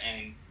there.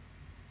 And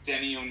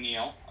Denny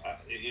O'Neil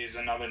is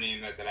another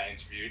name that I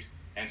interviewed,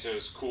 and so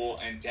it's cool.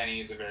 And Denny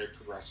is a very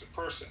progressive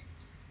person.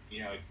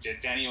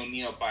 Denny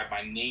O'Neil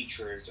by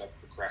nature is a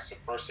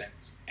progressive person,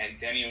 and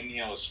Denny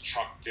O'Neil is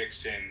Chuck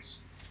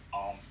Dixon's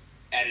um,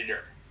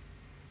 editor,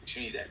 which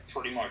means that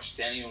pretty much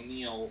Denny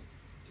O'Neil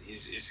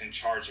is in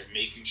charge of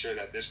making sure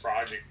that this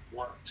project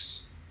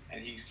works,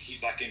 and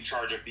he's like in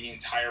charge of the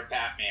entire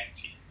Batman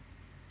team.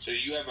 So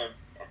you have a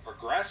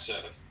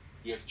progressive,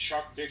 you have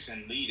Chuck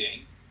Dixon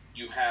leading,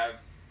 you have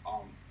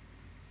um,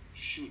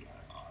 shoot,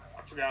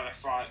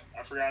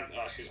 I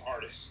forgot his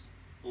artist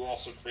who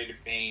also created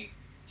Bane.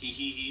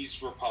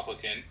 He's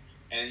Republican,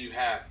 and you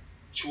have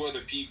two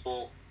other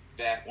people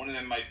that one of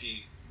them might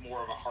be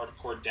more of a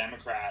hardcore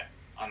Democrat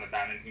on the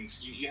Batman thing.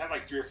 Because you have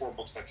like three or four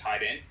books that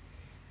tied in,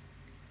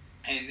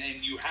 and then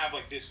you have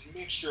like this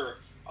mixture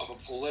of a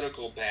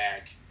political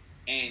bag,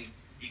 and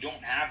you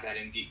don't have that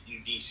in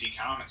DC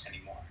Comics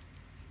anymore.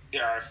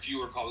 There are a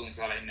few Republicans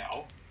that I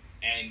know,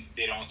 and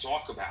they don't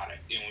talk about it.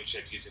 Which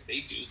because if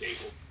they do, they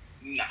will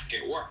not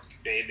get work.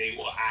 They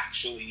will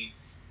actually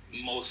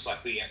most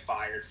likely get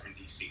fired from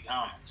DC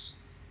Comics.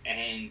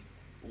 And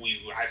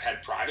I've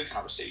had private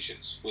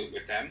conversations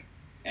with them,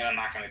 and I'm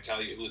not going to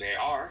tell you who they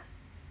are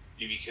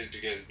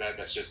because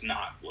that's just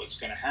not what's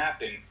going to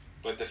happen.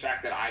 But the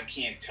fact that I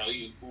can't tell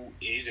you who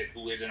is and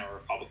who isn't a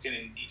Republican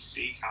in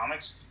DC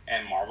Comics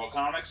and Marvel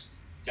Comics,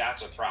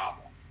 that's a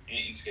problem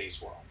in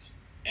today's world.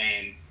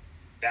 And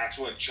that's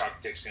what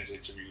Chuck Dixon's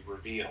interview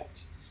revealed.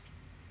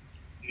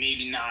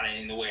 Maybe not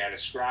in the way I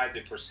described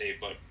it per se,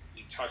 but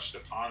we touched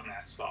upon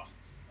that stuff,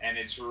 and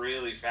it's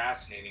really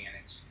fascinating, and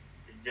it's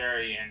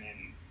very and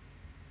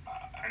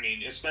I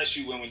mean,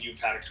 especially when you've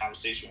had a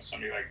conversation with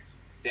somebody like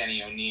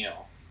Denny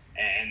O'Neil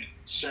and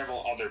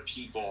several other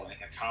people in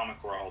the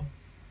comic world,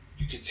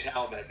 you could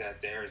tell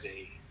that there is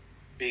a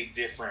big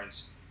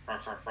difference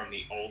from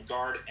the old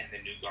guard and the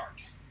new guard.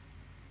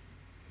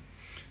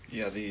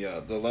 Yeah,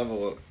 the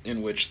level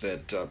in which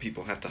that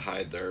people have to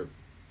hide their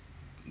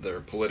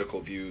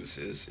political views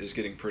is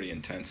getting pretty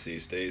intense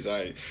these days.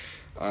 I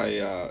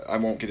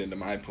won't get into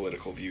my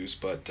political views,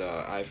 but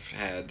I've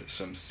had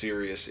some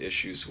serious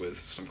issues with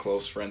some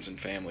close friends and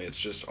family. It's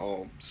just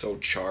all so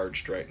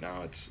charged right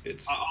now.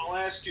 It's I'll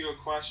ask you a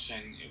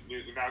question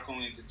without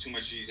going into too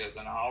much details,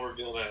 and I'll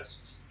reveal this: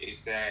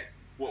 is that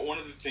one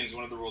of the things,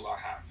 one of the rules I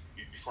have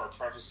before I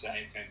preface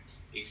anything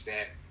is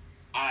that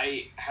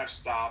I have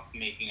stopped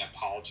making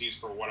apologies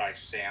for what I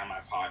say on my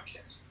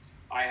podcast.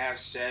 I have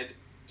said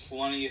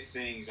plenty of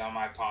things on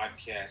my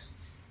podcast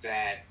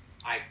that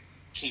I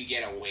can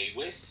get away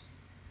with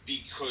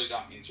because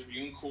I'm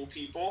interviewing cool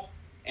people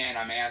and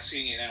I'm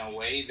asking it in a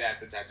way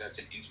that's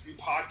an interview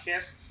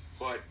podcast.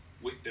 But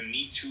with the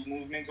Me Too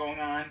movement going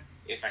on,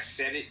 if I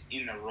said it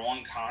in the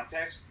wrong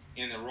context,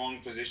 in the wrong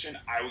position,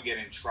 I would get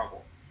in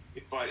trouble.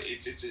 But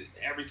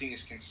everything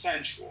is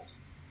consensual.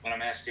 When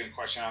I'm asking a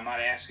question, I'm not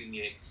asking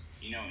it,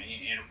 in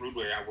a rude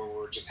way where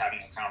we're just having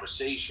a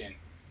conversation.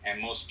 And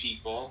most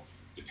people,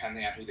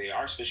 depending on who they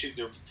are, especially if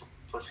they're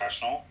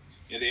professional,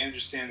 they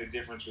understand the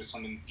difference with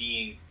something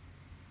being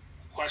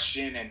a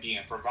question and being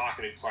a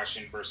provocative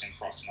question versus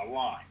crossing a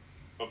line.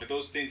 But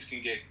those things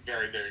can get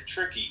very, very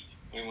tricky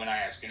when I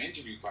ask an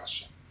interview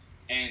question.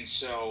 And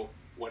so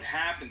what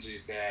happens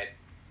is that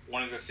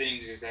one of the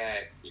things is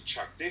that with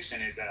Chuck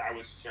Dixon is that I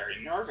was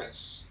very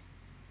nervous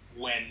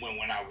when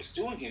I was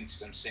doing him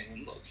because I'm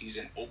saying, look, he's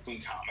an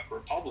open comic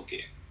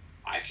Republican.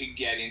 I could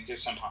get into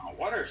some hot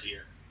water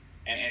here,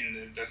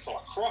 and the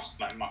thought crossed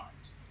my mind.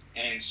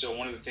 And so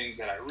one of the things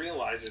that I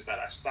realized is that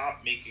I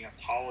stopped making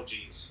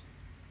apologies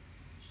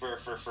for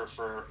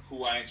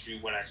who I interview,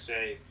 what I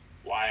say,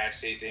 why I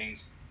say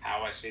things,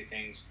 how I say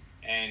things,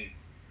 and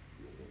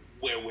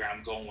where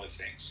I'm going with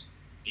things,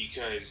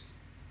 because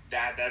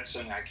that's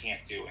something I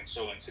can't do. And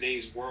so in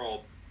today's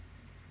world,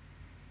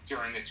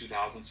 during the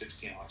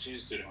 2016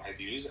 elections, due to my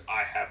views,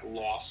 I have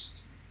lost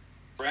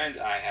friends.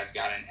 I have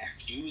gotten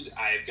FUs.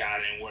 I have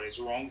gotten what is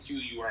wrong with you.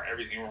 You are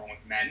everything wrong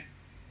with men,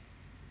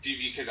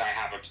 because I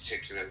have a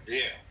particular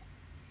view,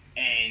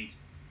 and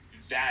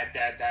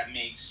that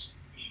makes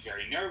me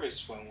very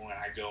nervous when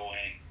I go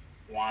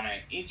and want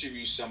to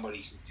interview somebody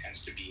who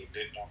tends to be a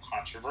bit more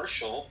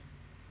controversial.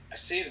 I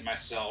say to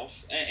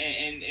myself,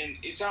 and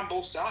it's on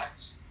both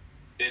sides,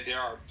 that there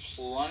are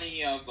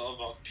plenty of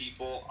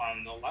people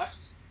on the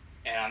left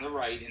and on the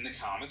right in the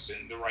comics.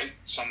 And the right,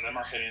 some of them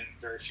are hidden,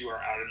 very few are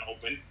out and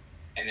open.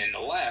 And then the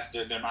left,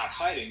 they're not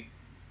hiding,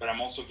 but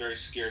I'm also very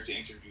scared to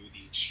interview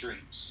the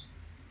extremes,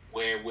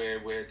 where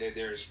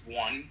there's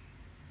one,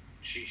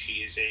 she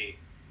is a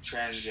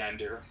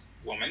transgender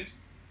woman,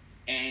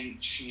 and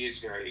she is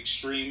very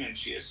extreme, and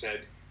she has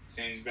said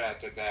things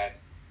that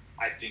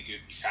I think it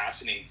would be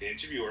fascinating to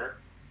interview her.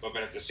 But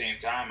at the same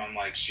time, I'm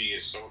like, she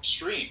is so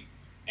extreme,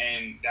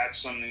 and that's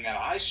something that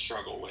I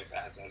struggle with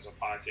as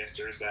a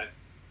podcaster. Is that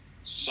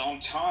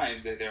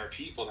sometimes that there are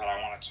people that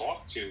I want to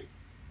talk to.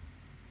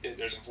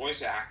 There's a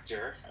voice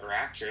actor or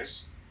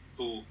actress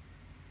who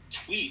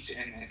tweets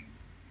and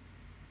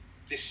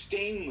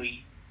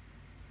disdainly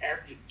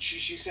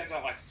she sends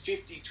out like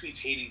 50 tweets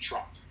hating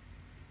Trump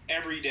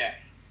every day,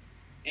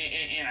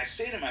 and I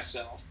say to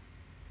myself,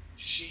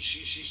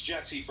 she's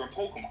Jessie from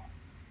Pokemon,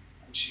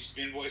 and she's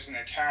been voicing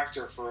that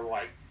character for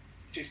like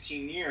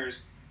 15 years.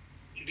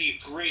 It'd be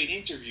a great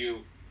interview,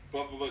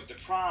 but the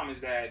problem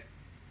is that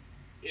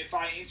if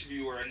I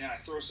interview her and then I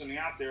throw something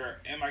out there,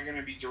 am I going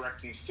to be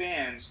directing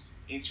fans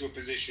into a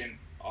position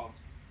of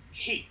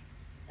hate?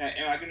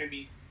 Am I going to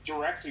be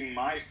directing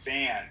my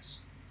fans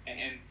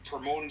and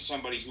promoting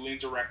somebody who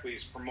indirectly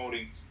is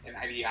promoting an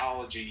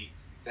ideology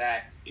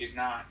that is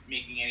not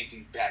making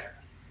anything better?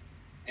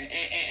 And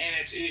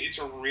it's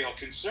a real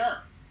concern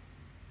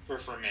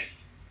for me,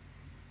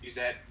 is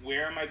that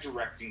where am I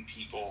directing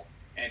people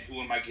and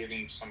who am I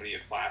giving somebody a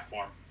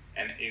platform,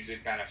 and is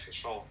it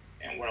beneficial,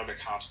 and what are the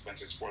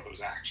consequences for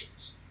those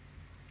actions?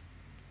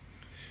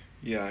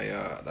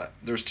 Yeah,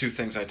 there's two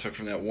things I took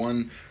from that.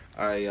 One,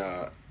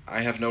 I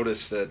have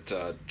noticed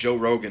that Joe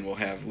Rogan will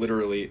have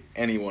literally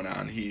anyone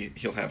on.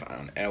 He'll have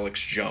on Alex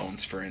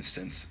Jones, for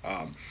instance.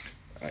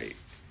 I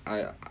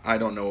I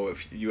don't know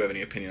if you have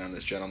any opinion on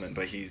this gentleman,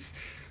 but he's,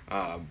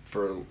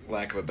 for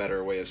lack of a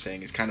better way of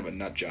saying, he's kind of a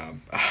nut job.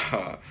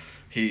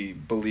 He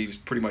believes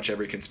pretty much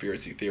every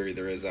conspiracy theory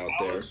there is out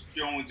there. Alex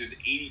Jones is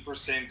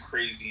 80%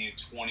 crazy and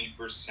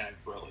 20%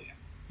 brilliant.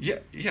 Yeah,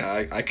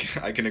 yeah, I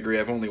can agree.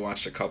 I've only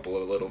watched a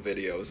couple of little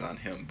videos on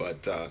him,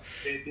 but the,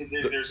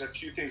 There's a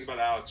few things about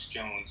Alex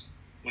Jones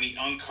when he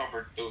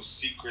uncovered those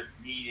secret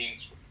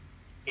meetings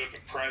with the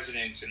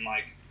president and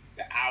like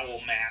the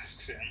owl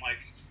masks and like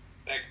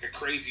the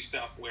crazy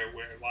stuff where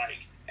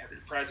like every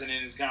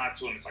president has gone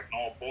to, and it's like an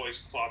all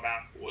boys club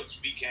out in the woods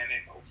weekend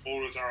and no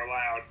photos are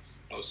allowed,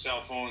 no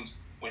cell phones.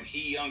 When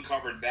he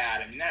uncovered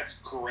that, I mean, that's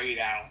great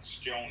Alex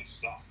Jones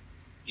stuff.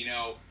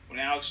 When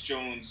Alex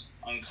Jones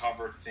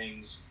uncovered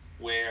things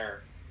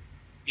where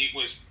it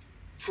was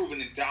proven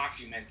and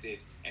documented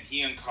and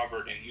he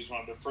uncovered, and he was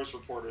one of the first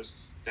reporters,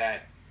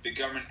 that the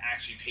government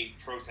actually paid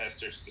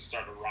protesters to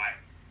start a riot.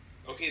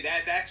 Okay,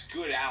 that's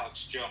good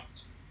Alex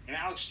Jones. And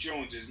Alex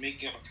Jones is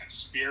making up a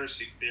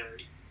conspiracy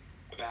theory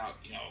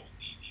about, the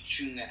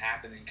shooting that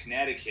happened in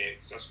Connecticut.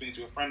 So I was speaking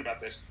to a friend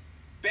about this.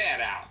 Bad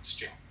Alex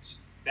Jones.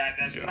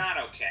 That's Yeah. not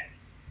okay.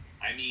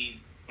 I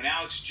mean, when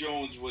Alex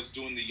Jones was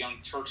doing the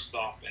Young Turk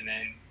stuff, and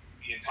then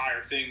the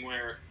entire thing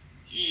where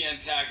he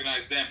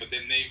antagonized them, but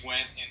then they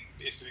went and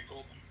basically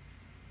called him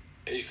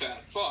a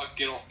fat fuck,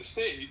 get off the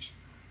stage.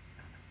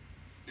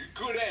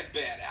 Good and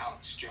bad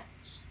Alex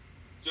Jones.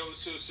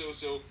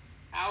 So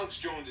Alex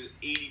Jones is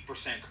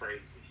 80%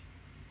 crazy,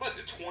 but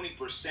the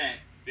 20%,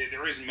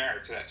 there is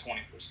merit to that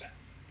 20%.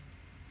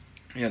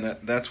 Yeah,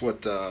 that's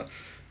what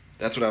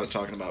I was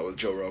talking about with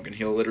Joe Rogan.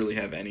 He'll literally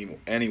have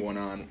anyone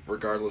on,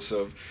 regardless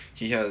of,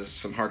 he has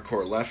some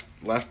hardcore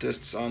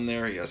leftists on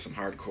there. He has some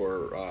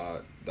hardcore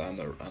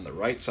on the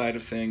right side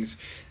of things,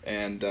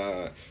 and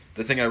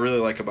the thing I really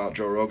like about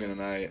Joe Rogan,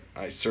 and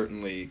I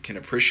certainly can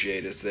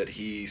appreciate, is that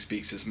he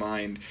speaks his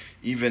mind,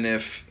 even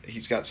if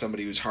he's got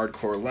somebody who's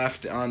hardcore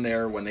left on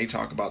there. When they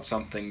talk about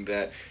something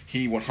that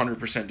he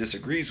 100%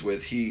 disagrees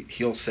with,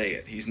 he'll say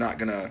it. He's not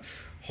gonna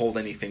hold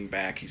anything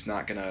back. He's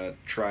not gonna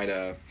try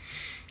to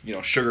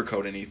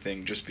sugarcoat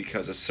anything just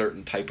because a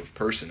certain type of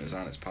person is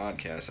on his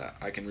podcast.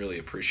 I can really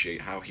appreciate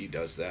how he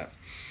does that.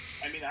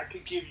 I mean, I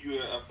could give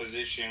you a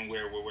position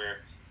where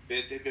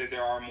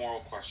there are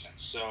moral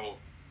questions. So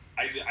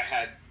I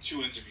had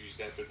two interviews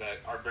that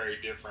are very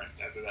different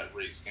that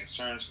raised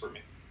concerns for me.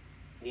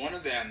 One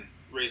of them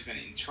raised an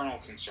internal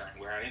concern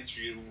where I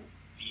interviewed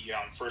the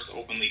first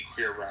openly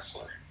queer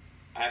wrestler.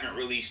 I haven't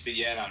released it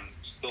yet. I'm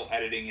still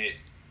editing it.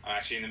 I'm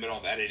actually in the middle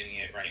of editing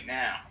it right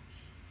now.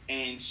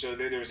 And so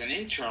there was an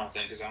internal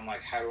thing because I'm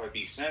like, how do I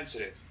be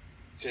sensitive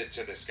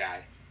to this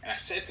guy? And I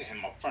said to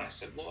him up front, I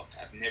said, look,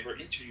 I've never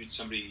interviewed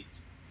somebody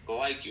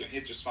like you. And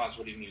his response,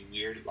 what do you mean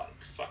weird? Like,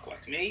 fuck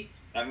like me?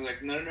 And I'm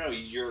like, no,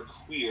 you're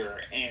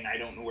queer, and I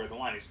don't know where the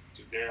line is.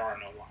 Dude, there are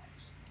no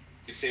lines.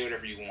 You can say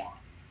whatever you want.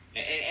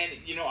 And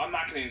I'm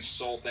not going to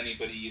insult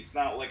anybody. It's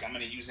not like I'm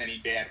going to use any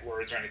bad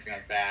words or anything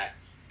like that.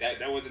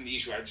 That wasn't the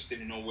issue. I just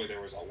didn't know where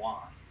there was a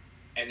line.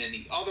 And then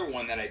the other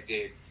one that I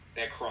did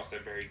that crossed a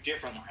very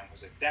different line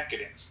was a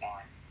decadence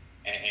line.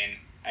 And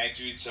I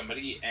interviewed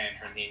somebody, and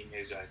her name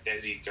is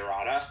Desi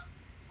Dorada,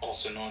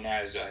 also known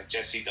as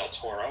Jessie Del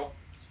Toro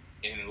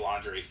in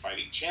Lingerie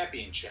Fighting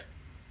Championship.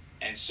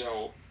 And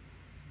so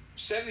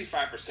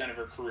 75% of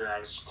her career I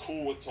was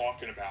cool with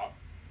talking about.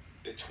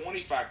 The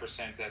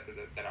 25%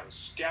 that I was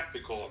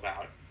skeptical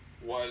about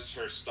was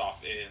her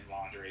stuff in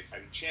Lingerie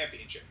Fighting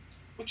Championship,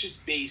 which is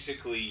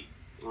basically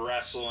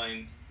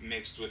wrestling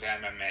mixed with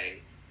MMA,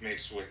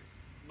 mixed with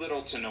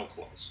little to no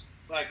clothes.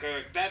 Like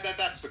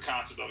that's the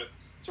concept of it.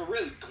 It's a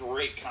really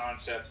great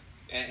concept,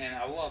 and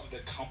I love the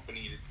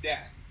company to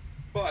death.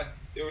 But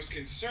there was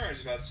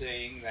concerns about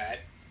saying that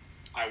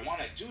I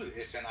want to do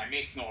this, and I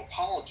make no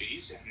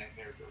apologies. And then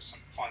there's some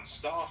fun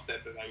stuff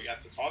that we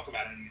got to talk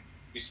about, and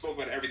we spoke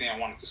about everything I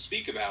wanted to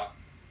speak about.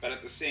 But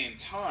at the same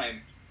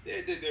time,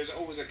 there's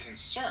always a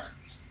concern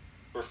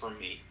for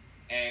me.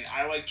 And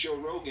I like Joe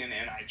Rogan,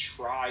 and I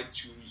try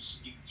to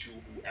speak to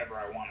whoever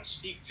I want to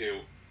speak to.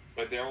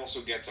 But there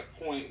also gets a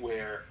point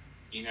where,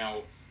 you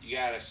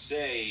got to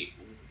say,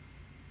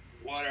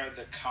 what are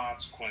the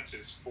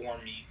consequences for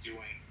me doing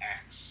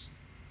X?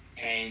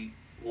 And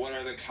what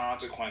are the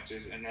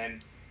consequences? And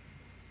then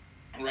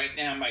right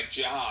now my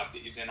job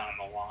isn't on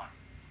the line,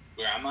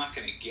 where I'm not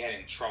going to get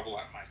in trouble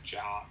at my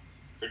job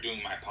for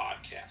doing my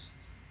podcast,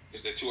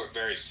 because the two are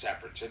very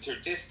separate. They're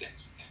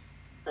distanced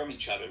from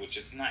each other, which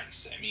is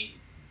nice. I mean,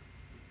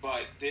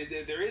 but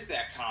there is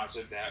that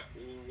concept that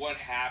what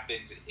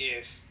happens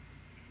if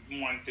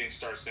one thing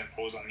starts to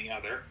impose on the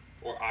other,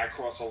 or I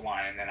cross a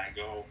line and then I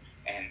go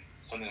and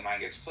something of mine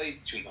gets played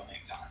 2 million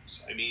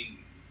times. I mean,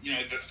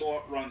 the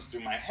thought runs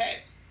through my head,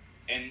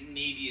 and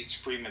maybe it's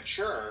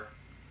premature,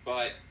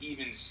 but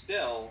even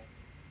still,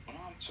 when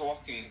I'm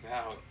talking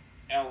about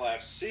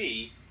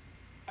LFC,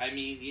 I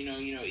mean,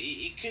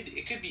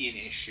 it could be an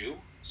issue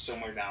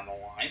somewhere down the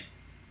line.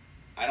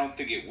 I don't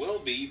think it will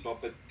be,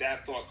 but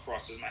that thought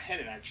crosses my head,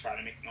 and I try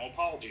to make no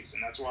apologies,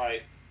 and that's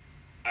why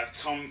I've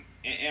come,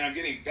 and I'm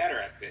getting better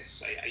at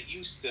this. I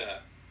used to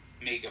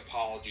make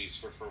apologies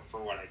for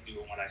what I do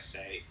and what I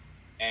say,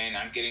 and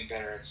I'm getting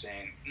better at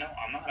saying, no,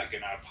 I'm not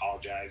going to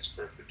apologize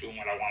for doing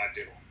what I want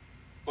to do.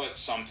 But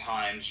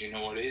sometimes, you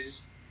know what it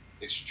is?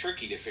 It's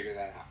tricky to figure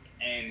that out.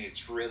 And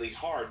it's really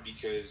hard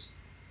because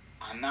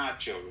I'm not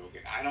Joe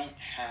Rogan. I don't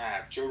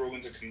have, Joe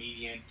Rogan's a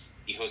comedian.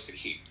 He hosted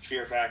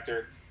Fear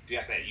Factor. He's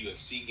got that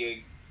UFC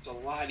gig. It's a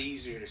lot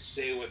easier to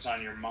say what's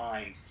on your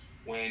mind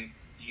when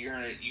you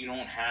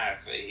don't have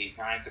a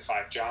 9 to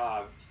 5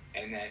 job,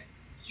 and that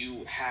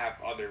you have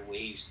other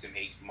ways to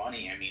make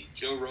money. I mean,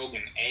 Joe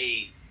Rogan,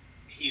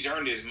 he's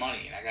earned his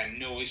money, and I got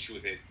no issue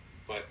with it.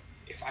 But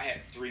if I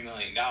had $3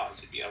 million,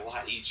 it'd be a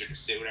lot easier to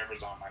say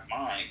whatever's on my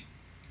mind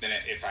than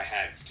if I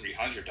had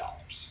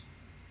 $300.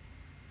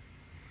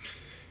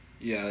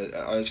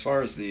 Yeah, as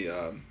far as the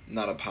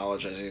not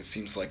apologizing, it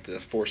seems like the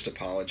forced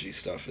apology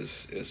stuff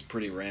is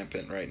pretty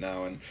rampant right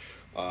now. And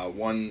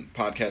one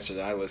podcaster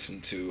that I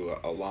listen to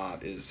a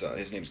lot is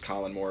his name's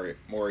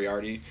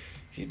Moriarty.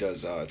 He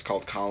does it's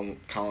called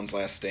Colin's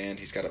Last Stand.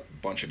 He's got a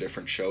bunch of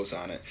different shows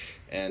on it,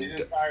 His and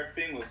entire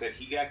thing was that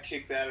he got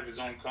kicked out of his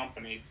own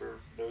company. For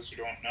those who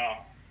don't know,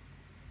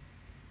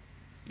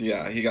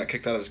 yeah, he got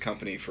kicked out of his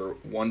company for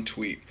one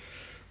tweet.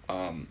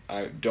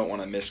 I don't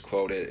want to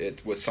misquote it.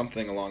 It was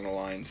something along the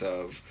lines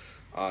of,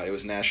 it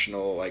was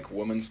National like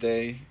Women's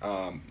Day.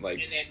 and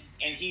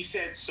he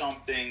said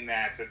something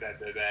that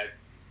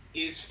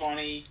is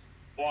funny,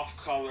 off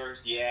color,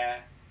 yeah,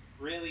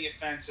 really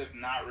offensive,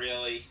 not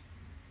really.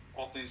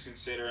 All things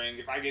considering,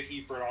 if I get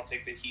heat for it, I'll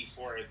take the heat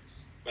for it.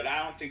 But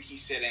I don't think he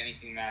said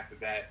anything that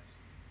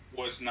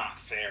was not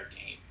fair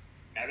game.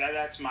 Now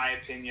that's my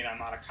opinion. I'm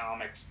not a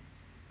comic.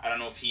 I don't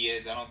know if he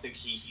is. I don't think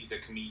he's a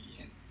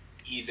comedian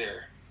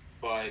either.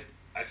 But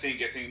I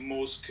think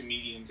most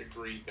comedians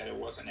agreed that it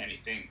wasn't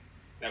anything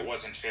that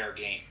wasn't fair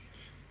game.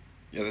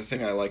 Yeah, the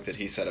thing I like that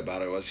he said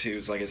about it was he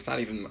was like, it's not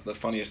even the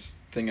funniest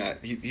thing.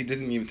 He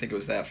didn't even think it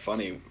was that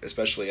funny,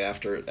 especially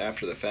after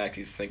the fact.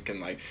 He's thinking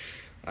like,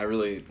 I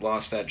really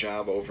lost that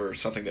job over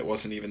something that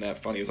wasn't even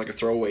that funny. It was like a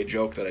throwaway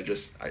joke that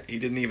he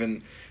didn't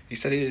even, he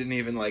said he didn't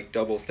even like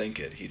double think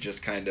it. He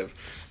just kind of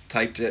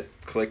typed it,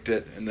 clicked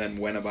it, and then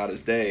went about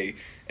his day.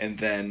 And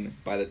then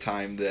by the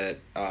time the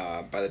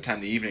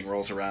evening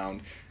rolls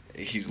around,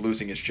 he's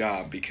losing his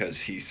job because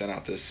he sent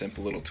out this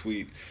simple little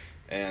tweet.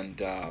 And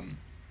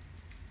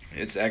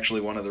it's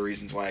actually one of the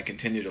reasons why I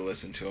continue to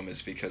listen to him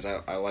is because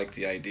I like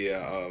the idea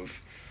of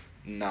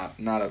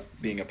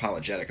being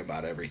apologetic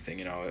about everything.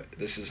 You know,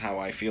 this is how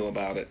I feel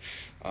about it.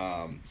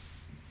 Um,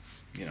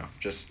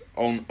 just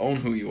own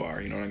who you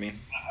are. You know what I mean?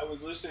 I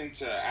was listening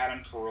to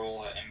Adam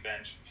Carolla and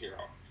Ben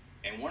Shapiro,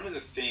 and one of the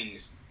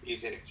things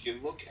is that if you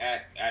look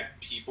at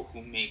people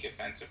who make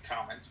offensive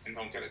comments and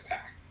don't get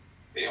attacked,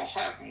 they all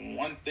have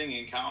one thing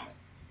in common.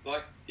 They're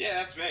like, yeah,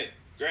 that's me.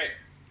 Great.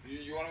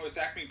 You want to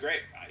attack me?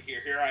 Great.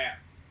 Here I am.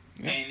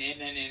 Yeah.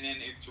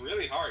 And it's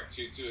really hard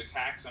to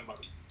attack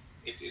somebody.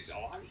 It's a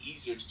lot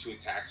easier to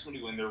attack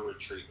somebody when they're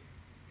retreating,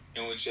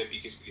 in which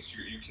because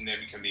you can then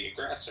become the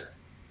aggressor.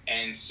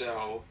 And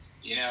so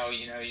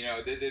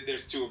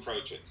there's two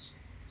approaches.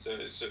 So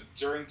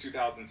during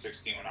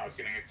 2016, when I was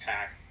getting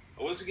attacked,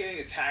 I wasn't getting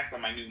attacked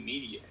on my new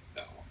media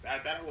though.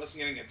 That I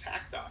wasn't getting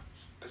attacked on.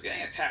 I was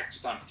getting attacked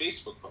just on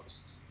Facebook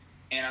posts,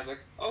 and I was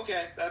like,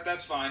 okay,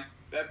 that's fine.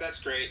 That's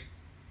great.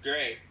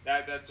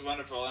 That's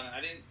wonderful. And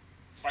I didn't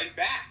fight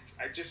back.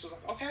 I just was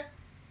like, okay,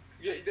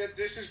 yeah,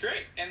 this is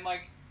great. And a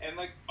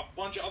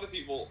bunch of other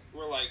people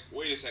were like,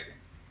 wait a second,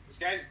 this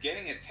guy's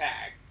getting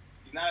attacked.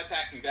 He's not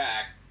attacking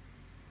back,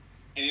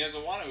 and he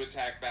doesn't want to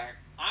attack back.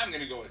 I'm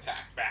gonna go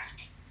attack back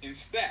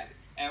instead.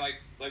 And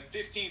like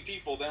 15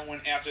 people then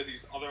went after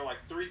these other like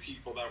three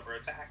people that were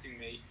attacking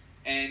me,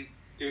 and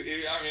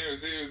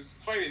it was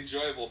quite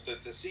enjoyable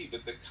to see.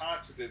 But the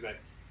concept is that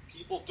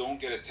people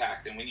don't get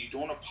attacked, and when you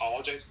don't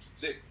apologize,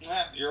 say,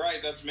 "You're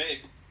right, that's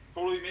me.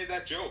 Totally made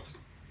that joke."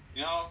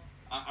 You know,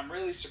 I'm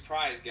really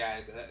surprised,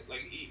 guys.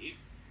 Even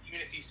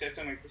if he said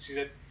something like this, he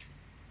said,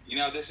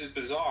 this is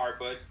bizarre,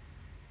 but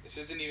this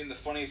isn't even the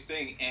funniest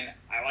thing. And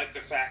I like the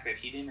fact that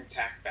he didn't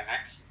attack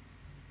back.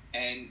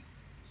 And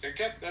he's like,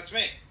 yep, that's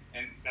me.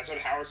 And that's what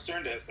Howard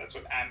Stern does. That's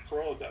what Adam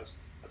Carolla does.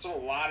 That's what a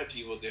lot of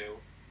people do.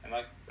 And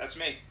like, that's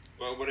me.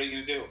 Well, what are you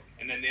going to do?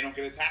 And then they don't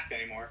get attacked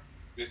anymore.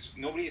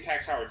 Nobody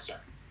attacks Howard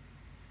Stern.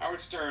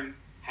 Howard Stern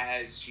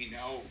has,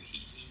 he'll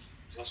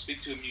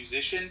speak to a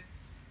musician.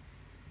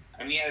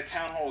 I mean, he had a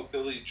town hall with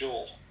Billy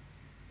Joel.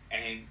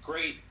 And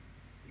great,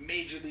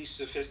 majorly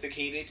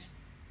sophisticated.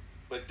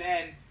 But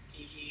then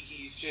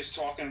he's just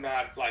talking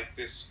about like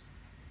this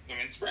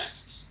women's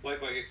breasts, like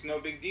it's no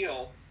big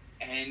deal,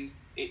 and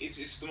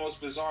it's the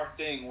most bizarre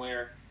thing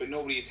but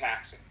nobody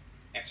attacks him,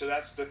 and so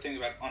that's the thing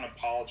about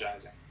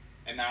unapologizing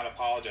and not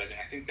apologizing.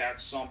 I think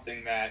that's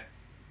something that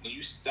when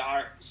you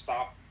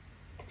stop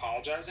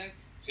apologizing,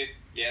 say,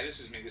 yeah, this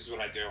is me, this is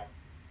what I do.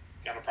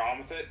 Got a problem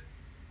with it?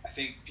 I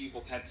think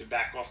people tend to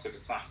back off because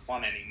it's not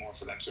fun anymore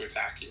for them to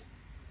attack you,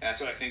 and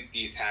that's what I think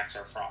the attacks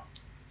are from.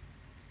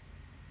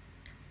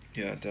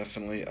 Yeah,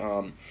 definitely.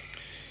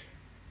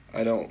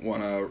 I don't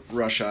want to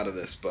rush out of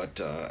this, but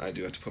I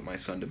do have to put my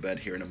son to bed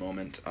here in a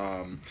moment.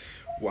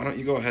 Why don't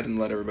you go ahead and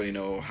let everybody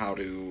know how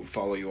to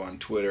follow you on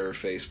Twitter,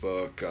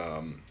 Facebook,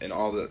 and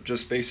all the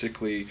just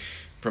basically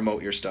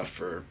promote your stuff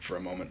for a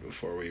moment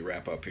before we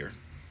wrap up here.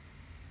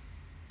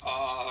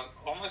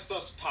 All my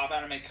stuff's Pop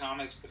Anime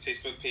Comics. The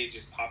Facebook page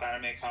is Pop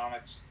Anime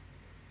Comics.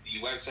 The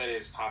website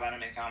is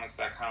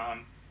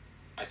popanimecomics.com.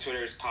 My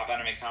Twitter is Pop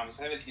Anime Comics.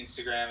 I have an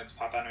Instagram. It's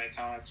Pop Anime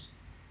Comics.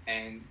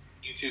 And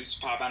YouTube's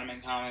Pop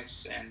Anime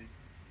Comics. And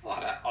a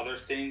lot of other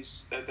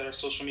things that are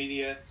social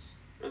media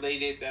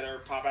related that are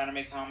Pop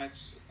Anime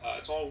Comics.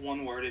 It's all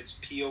one word. It's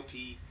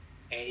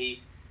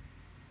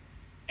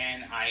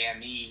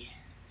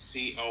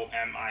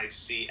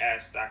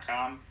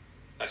POPANIMECOMICS.com.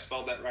 If I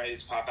spelled that right,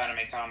 it's Pop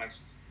Anime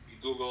Comics. You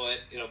Google it,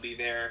 it'll be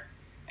there.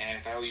 And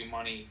if I owe you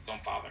money,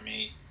 don't bother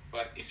me.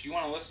 But if you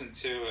want to listen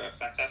to a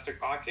fantastic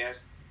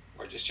podcast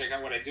or just check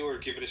out what I do or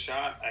give it a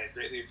shot, I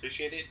greatly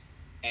appreciate it.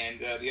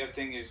 And the other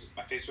thing is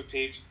my Facebook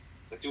page.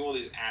 So I do all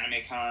these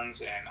anime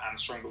cons, and I'm a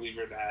strong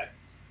believer that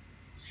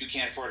if you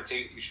can't afford to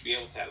take it, you should be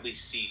able to at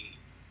least see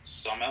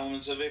some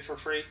elements of it for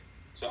free.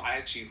 So I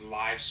actually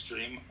live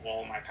stream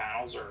all my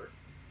panels or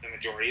the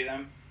majority of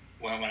them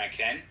when I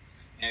can.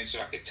 And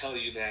so I could tell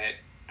you that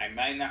I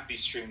might not be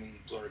streaming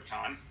Blurred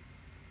Con.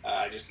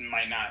 I just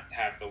might not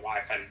have the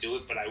Wi-Fi to do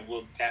it, but I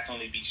will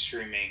definitely be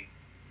streaming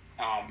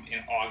in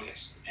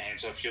August. And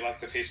so if you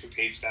like the Facebook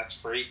page, that's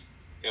free.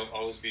 It'll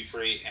always be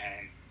free,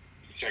 and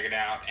you can check it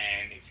out.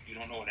 And if you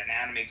don't know what an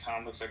anime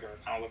con looks like or a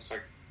con looks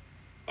like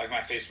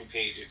my Facebook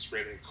page, it's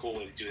really a cool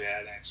way to do that,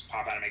 and it's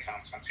Pop Anime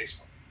Comics on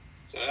Facebook.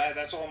 So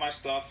that's all my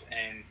stuff.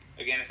 And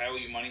again, if I owe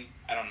you money,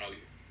 I don't know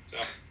you. So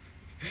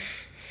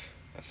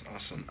That's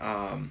awesome.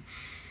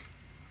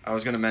 I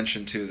was going to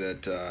mention too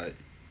that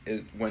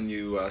when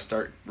you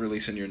start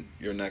releasing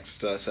your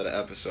next set of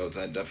episodes,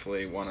 I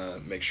definitely want to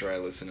make sure I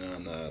listen in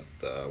on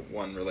the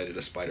one related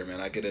to Spider-Man.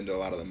 I get into a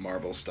lot of the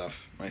Marvel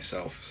stuff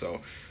myself,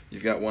 so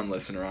you've got one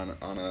listener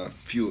on a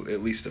few,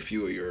 at least a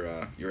few of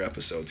your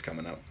episodes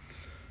coming up.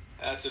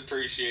 that's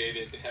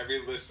appreciated.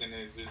 Every listen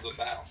is a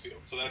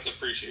battlefield, so that's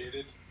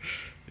appreciated.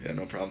 Yeah,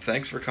 no problem.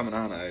 Thanks for coming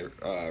on.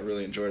 I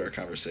really enjoyed our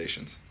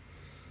conversations.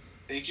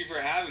 Thank you for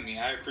having me.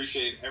 I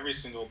appreciate every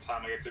single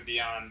time I get to be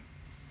on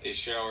a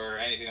show or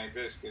anything like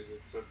this because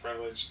it's a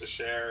privilege to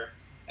share,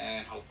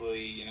 and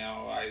hopefully,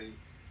 I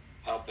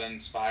help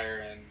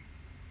inspire and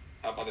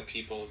help other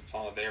people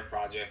follow their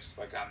projects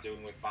like I'm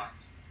doing with mine.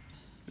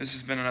 This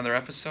has been another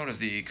episode of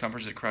the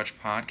Comforts at Crutch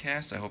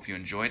podcast. I hope you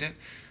enjoyed it.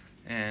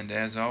 And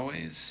as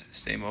always,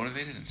 stay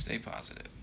motivated and stay positive.